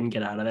a trade and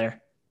get out of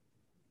there?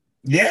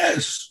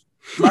 Yes.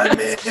 My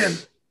man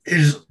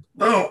is BC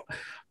boy.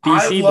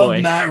 I've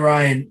loved Matt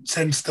Ryan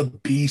since the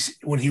BC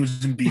when he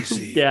was in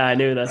BC. Yeah, I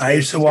knew that. I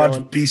used to watch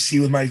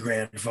BC with my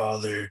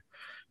grandfather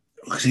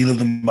because he lived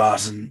in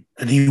Boston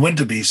and he went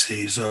to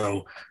BC.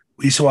 So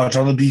we used to watch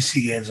all the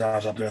BC games when I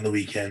was up there on the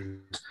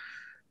weekends.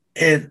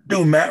 And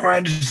dude, Matt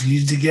Ryan just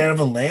needs to get out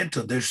of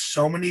Atlanta. There's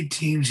so many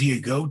teams he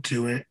could go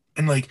to,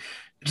 and like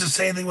it's the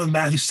same thing with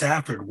Matthew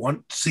Stafford.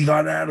 Once he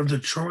got out of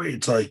Detroit,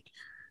 it's like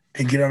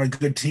and get on a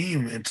good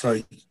team. It's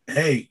like,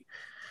 hey,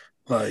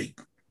 like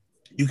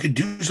you could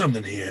do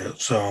something here.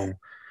 So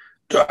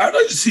I'd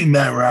like to see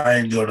Matt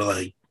Ryan go to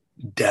like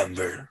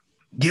Denver.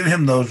 Give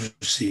him those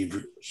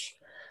receivers,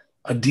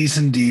 a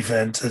decent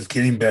defense that's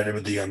getting better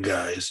with the young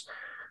guys,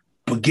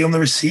 but give him the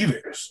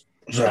receivers.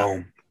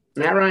 So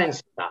Matt Ryan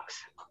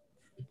sucks.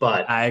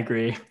 But I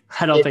agree.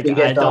 I don't think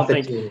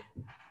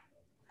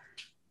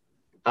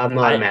I'm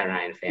not a Matt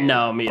Ryan fan.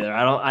 No, me either.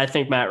 I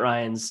think Matt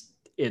Ryan's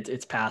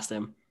it's past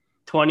him.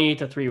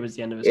 28-3 was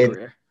the end of his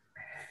career.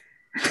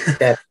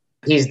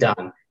 He's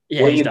done.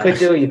 Yeah, what you could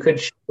do,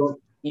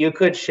 you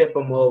could ship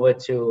him over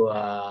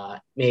to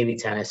maybe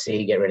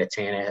Tennessee, get rid of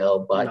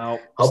Tannehill. But no,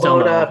 still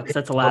no.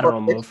 That's a lateral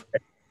move.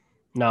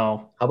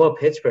 No. How about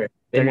Pittsburgh?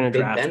 They're going to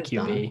draft a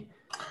QB.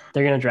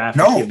 They're going to draft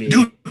a QB.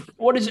 Dude.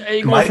 What is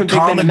Mike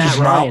Tomlin does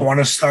not want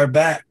to start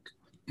back.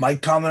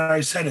 Mike Tomlin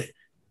already said it.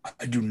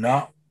 I do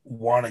not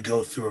want to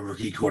go through a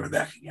rookie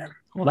quarterback again.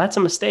 Well, that's a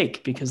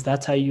mistake because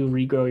that's how you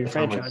regrow your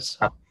franchise.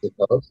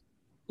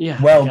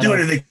 Yeah. Well,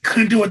 dude, if they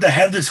couldn't do it with the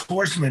headless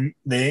horseman,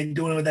 they ain't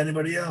doing it with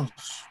anybody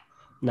else.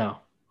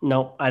 No.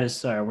 I just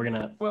sorry. We're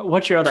gonna.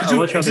 What's your other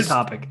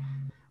topic?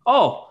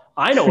 Oh,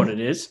 I know what it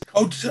is.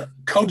 Coach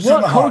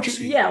on the hot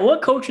seat. Yeah,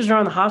 what coaches are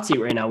on the hot seat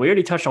right now? We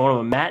already touched on one of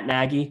them. Matt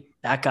Nagy.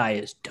 That guy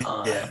is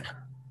done. Yeah,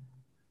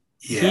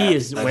 he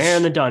is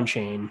wearing the done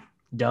chain.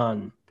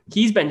 Done.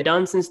 He's been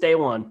done since day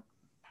one.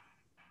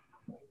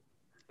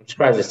 I'm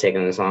surprised it's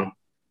taking this long.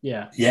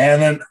 Yeah. Yeah,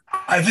 and then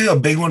I think a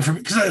big one for me,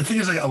 because I think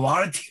it's like a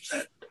lot of teams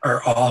that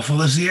are awful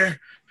this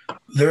year,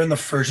 they're in the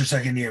first or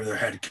second year of their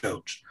head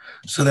coach.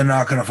 So they're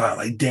not going to fire.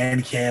 Like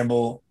Dan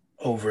Campbell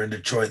over in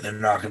Detroit, they're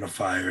not going to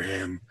fire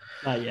him.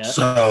 Not yet.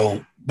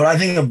 So, but I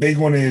think a big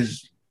one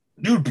is,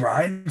 dude,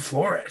 Brian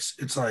Flores.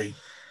 It's like,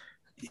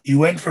 you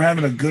went for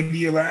having a good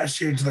year last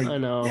year. It's like, I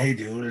know. Hey,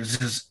 dude, it's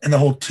just, and the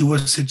whole Tua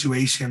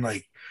situation,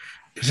 like,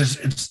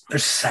 they're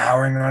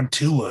souring on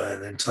Tua,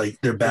 and it's like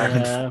they're back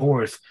and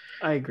forth.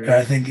 I agree. And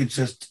I think it's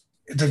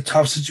a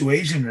tough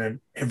situation. And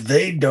if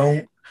they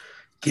don't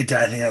get to,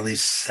 I think, at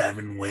least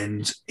 7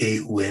 wins,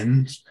 8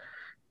 wins,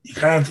 you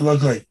kind of have to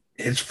look like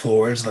it's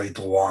Flores, like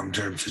the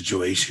long-term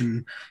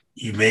situation.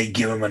 You may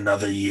give him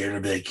another year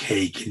to be like,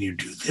 hey, can you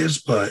do this?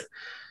 But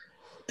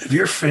if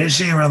you're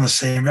finishing around the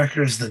same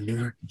record as the New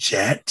York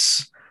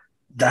Jets,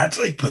 that's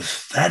like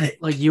pathetic.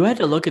 Like you had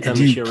to look at them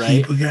this year,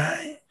 right? A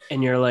guy?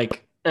 And you're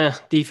like,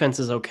 defense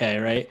is okay,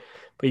 right?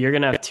 But you're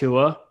going to have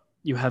Tua.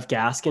 You have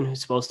Gaskin,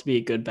 who's supposed to be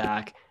a good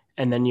back.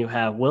 And then you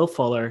have Will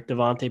Fuller,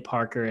 Devontae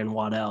Parker, and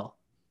Waddell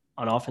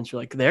on offense.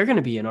 You're like, they're going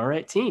to be an all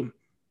right team.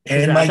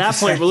 And at that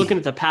point, we're looking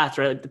at the Pats,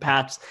 right? Like the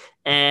Pats,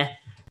 we're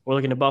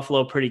looking at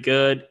Buffalo pretty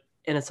good.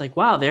 And it's like,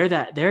 wow, they're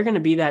going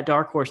to be that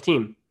dark horse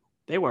team.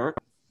 They weren't.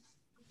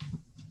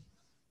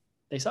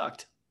 They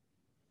sucked.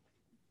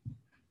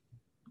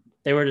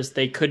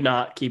 They could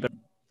not keep it.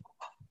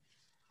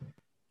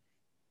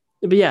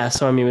 But yeah,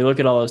 so I mean, we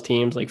look at all those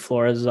teams, like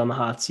Flores is on the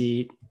hot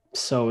seat.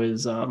 So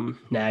is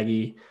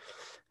Nagy.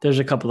 There's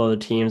a couple other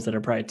teams that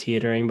are probably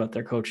teetering, but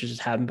their coaches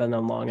just haven't been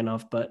there long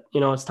enough. But,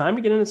 it's time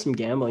to get into some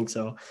gambling.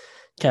 So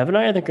Kevin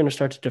and I think, going to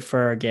start to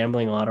defer our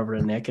gambling a lot over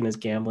to Nick and his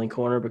gambling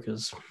corner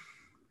because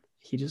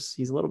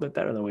he's a little bit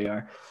better than we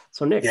are.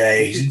 So, Nick.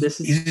 Yeah,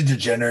 he's a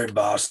degenerate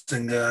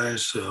Boston guy.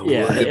 So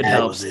yeah, it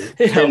helps.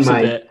 It helps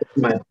a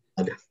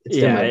bit.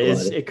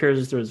 It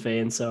curses through his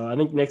veins. So I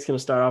think Nick's going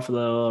to start off with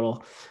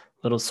a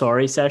little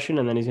sorry session,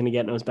 and then he's going to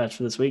get into his bets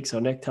for this week. So,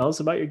 Nick, tell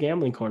us about your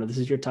gambling corner. This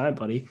is your time,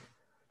 buddy.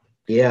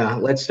 Yeah,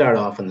 let's start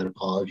off with an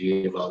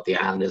apology about the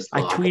Islanders.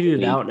 I tweeted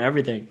it out and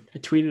everything.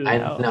 I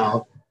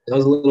know. It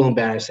was a little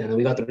embarrassing. And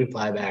we got the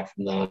reply back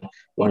from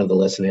one of the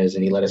listeners,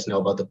 and he let us know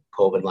about the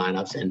COVID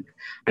lineups. And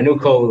I knew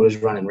COVID was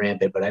running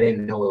rampant, but I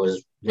didn't know it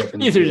was ripping.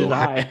 Neither did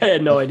I. I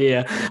had no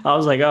idea. I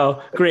was like,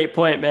 oh, great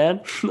point,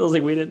 man. I was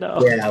like, we didn't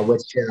know. Yeah,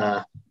 which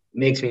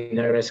makes me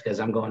nervous because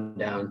I'm going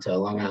down to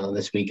Long Island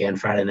this weekend,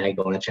 Friday night,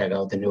 going to check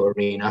out the new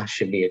arena.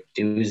 Should be a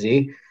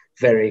doozy.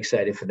 Very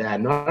excited for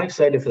that. Not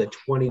excited for the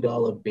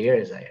 $20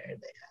 beers I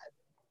heard they had.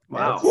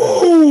 Wow.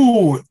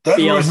 Ooh, that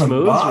was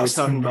smooth. We're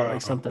talking about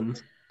like something.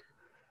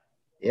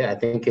 Yeah, I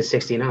think it's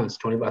 16 ounce,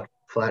 $20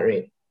 flat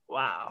rate.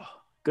 Wow.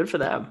 Good for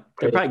them.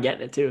 They're probably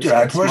getting it too.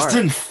 Yeah, it's worse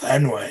than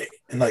Fenway.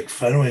 And like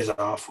Fenway's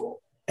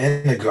awful.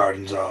 And the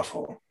Garden's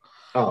awful.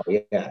 Oh,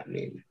 yeah. I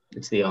mean,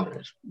 It's the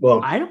owners.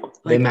 Well, I don't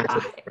they like, match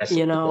with the rest of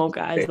the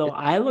guys, though,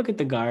 I look at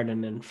the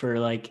Garden and for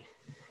like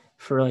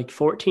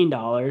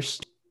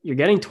 $14, you're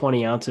getting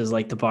 20 ounces.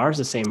 Like the bar's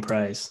the same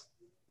price.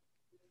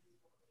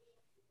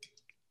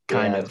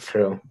 Kind of. That's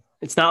true.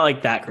 It's not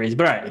like that crazy,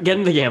 but all right, get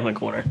in the gambling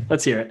corner.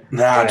 Let's hear it.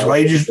 Nah, that's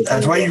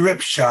why you rip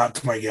shot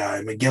to my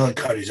guy,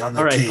 McGillicuddy's on the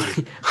All right,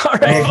 tee. all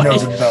right, Nick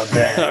knows buddy. about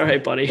that. All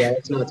right, buddy. Yeah,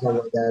 let's not talk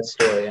about that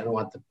story. I don't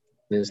want the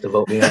Liz to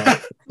vote me out.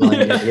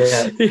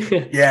 Yeah.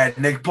 Yeah,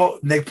 Nick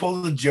pulled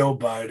the Joe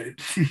Biden.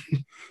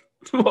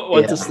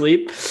 Went to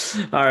sleep.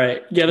 All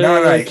right, get in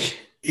No, like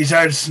he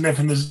started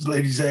sniffing this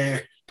lady's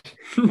hair.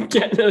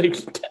 get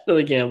into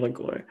the gambling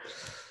corner.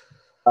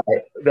 All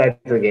right,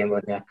 back to the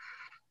gambling. Yeah.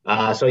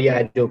 So yeah,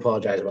 I do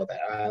apologize about that,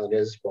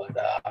 Islanders, but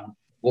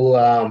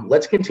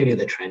let's continue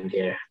the trend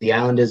here. The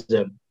Islanders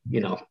are,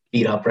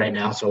 beat up right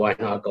now, so why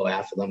not go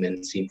after them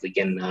and see if we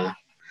can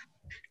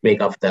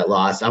make up for that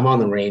loss. I'm on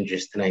the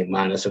Rangers tonight,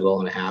 minus a goal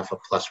and a half, a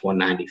plus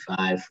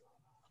 195.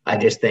 I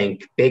just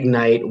think big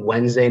night,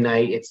 Wednesday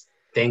night. It's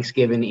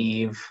Thanksgiving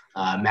Eve,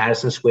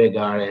 Madison Square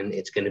Garden.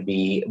 It's going to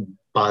be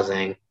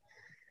buzzing.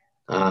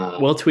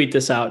 We'll tweet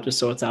this out just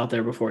so it's out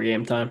there before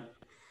game time.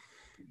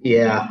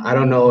 Yeah, I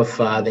don't know if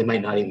they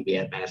might not even be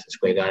at Madison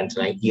Square Garden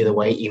tonight. Either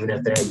way, even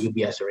if they're at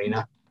UBS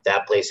Arena,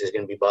 that place is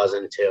going to be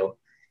buzzing too.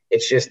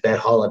 It's just that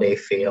holiday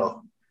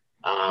feel.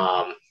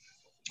 I'm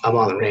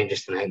on the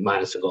Rangers tonight,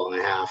 minus a goal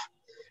and a half.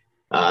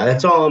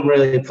 That's all I'm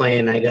really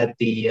playing. I got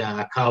the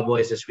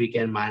Cowboys this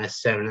weekend,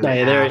 minus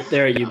 7.5.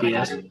 They're at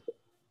UBS.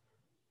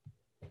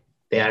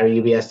 They are at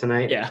UBS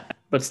tonight? Yeah,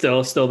 but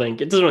still think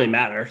it doesn't really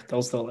matter.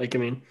 They'll still that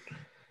New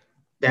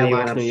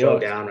York's lineup's so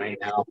down right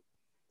now.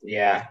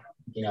 Yeah.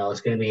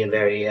 It's going to be a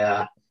very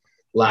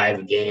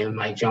live game.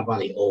 Might jump on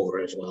the over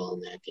as well in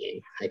that game.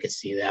 I could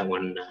see that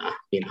one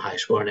being a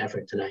high-scoring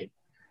effort tonight.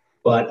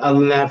 But other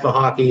than that, for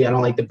hockey, I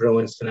don't like the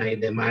Bruins tonight.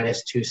 They're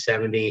minus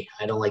 270.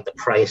 I don't like the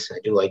price. I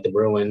do like the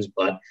Bruins,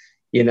 but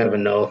you never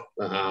know.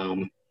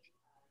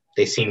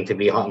 They seem to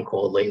be hot and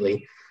cold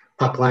lately.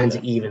 Puck line's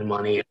even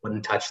money. I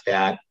wouldn't touch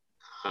that.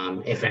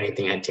 If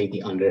anything, I'd take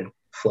the under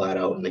flat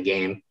out in the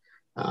game.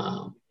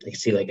 I could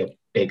see like a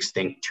big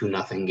stink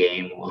 2-0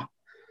 game or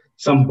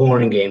some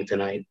boring game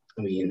tonight.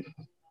 I mean,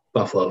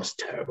 Buffalo's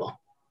terrible.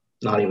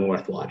 Not even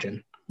worth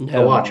watching.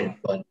 I'll watch it,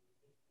 but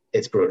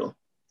it's brutal.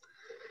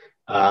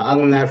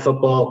 Other than that,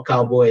 football,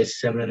 Cowboys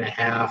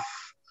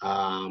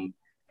 7.5.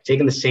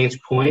 Taking the Saints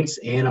points,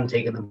 and I'm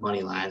taking the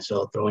money line.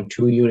 So throwing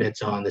 2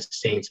 units on the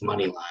Saints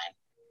money line.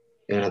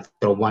 I'm going to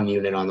throw 1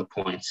 unit on the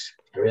points.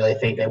 I really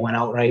think they went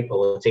outright, but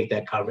we'll take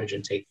that coverage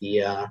and take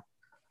the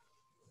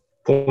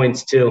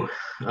points too.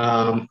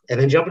 And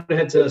then jumping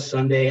ahead to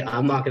Sunday,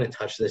 I'm not going to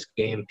touch this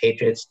game.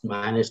 Patriots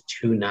minus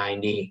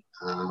 290,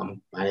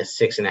 minus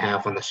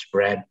 6.5 on the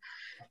spread.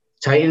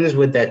 Titans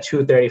with that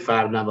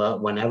 235 number.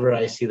 Whenever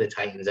I see the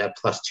Titans at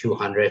plus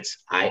 200s,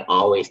 I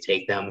always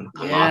take them.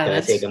 I'm not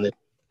going to take them.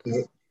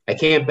 I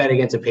can't bet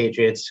against the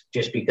Patriots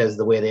just because of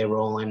the way they're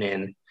rolling.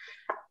 And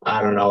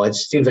I don't know. It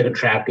seems like a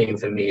trap game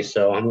for me.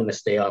 So I'm going to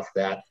stay off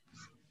that.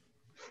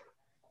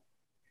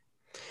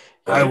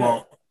 I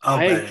won't. I'll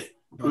bet it.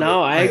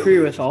 No, I agree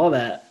with all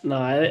that. No,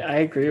 I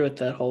agree with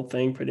that whole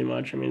thing pretty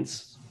much. I mean,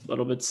 it's a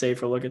little bit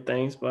safer look at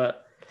things,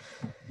 but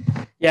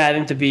yeah, I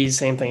think the Bees,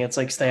 same thing. It's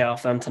like stay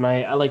off them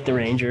tonight. I like the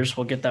Rangers.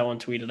 We'll get that one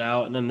tweeted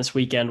out, and then this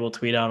weekend we'll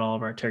tweet out all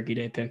of our Turkey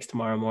Day picks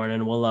tomorrow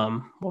morning.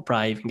 We'll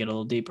probably even get a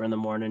little deeper in the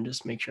morning,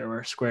 just make sure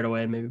we're squared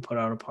away and maybe put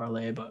out a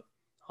parlay. But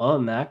other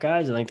than that,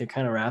 guys, I think that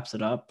kind of wraps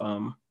it up.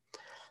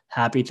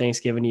 Happy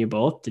Thanksgiving to you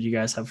both. Did you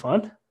guys have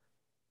fun?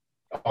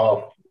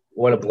 Oh,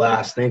 what a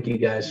blast! Thank you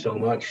guys so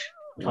much.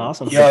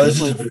 Awesome. Yeah,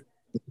 this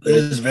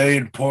is very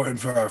important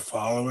for our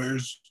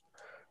followers.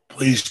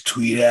 Please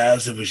tweet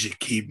us if we should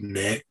keep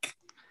Nick.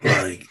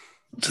 Like,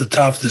 it's a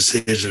tough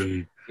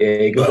decision.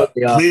 Yeah,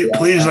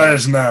 please let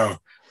us know.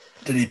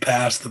 Did he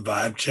pass the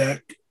vibe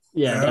check?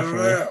 Yeah,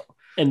 definitely.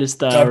 And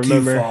just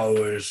remember,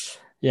 followers.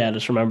 Yeah,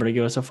 just remember to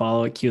give us a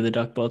follow at Q the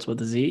Duck Boats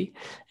with a Z.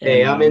 And,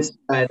 hey, I'm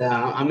inside.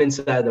 I'm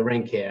inside the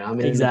rink here. I'm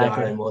in the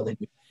garden more than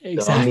you.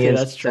 Exactly,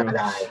 that's true.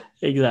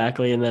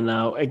 Exactly, and then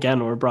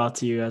again, we're brought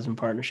to you guys in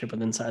partnership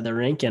with Inside the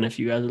Rink. And if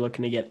you guys are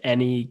looking to get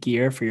any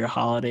gear for your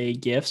holiday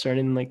gifts or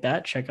anything like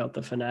that, check out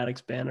the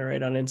Fanatics banner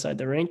right on Inside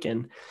the Rink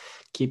and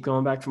keep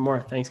going back for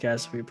more. Thanks,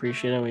 guys. We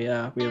appreciate it. We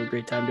have a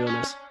great time doing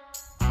this.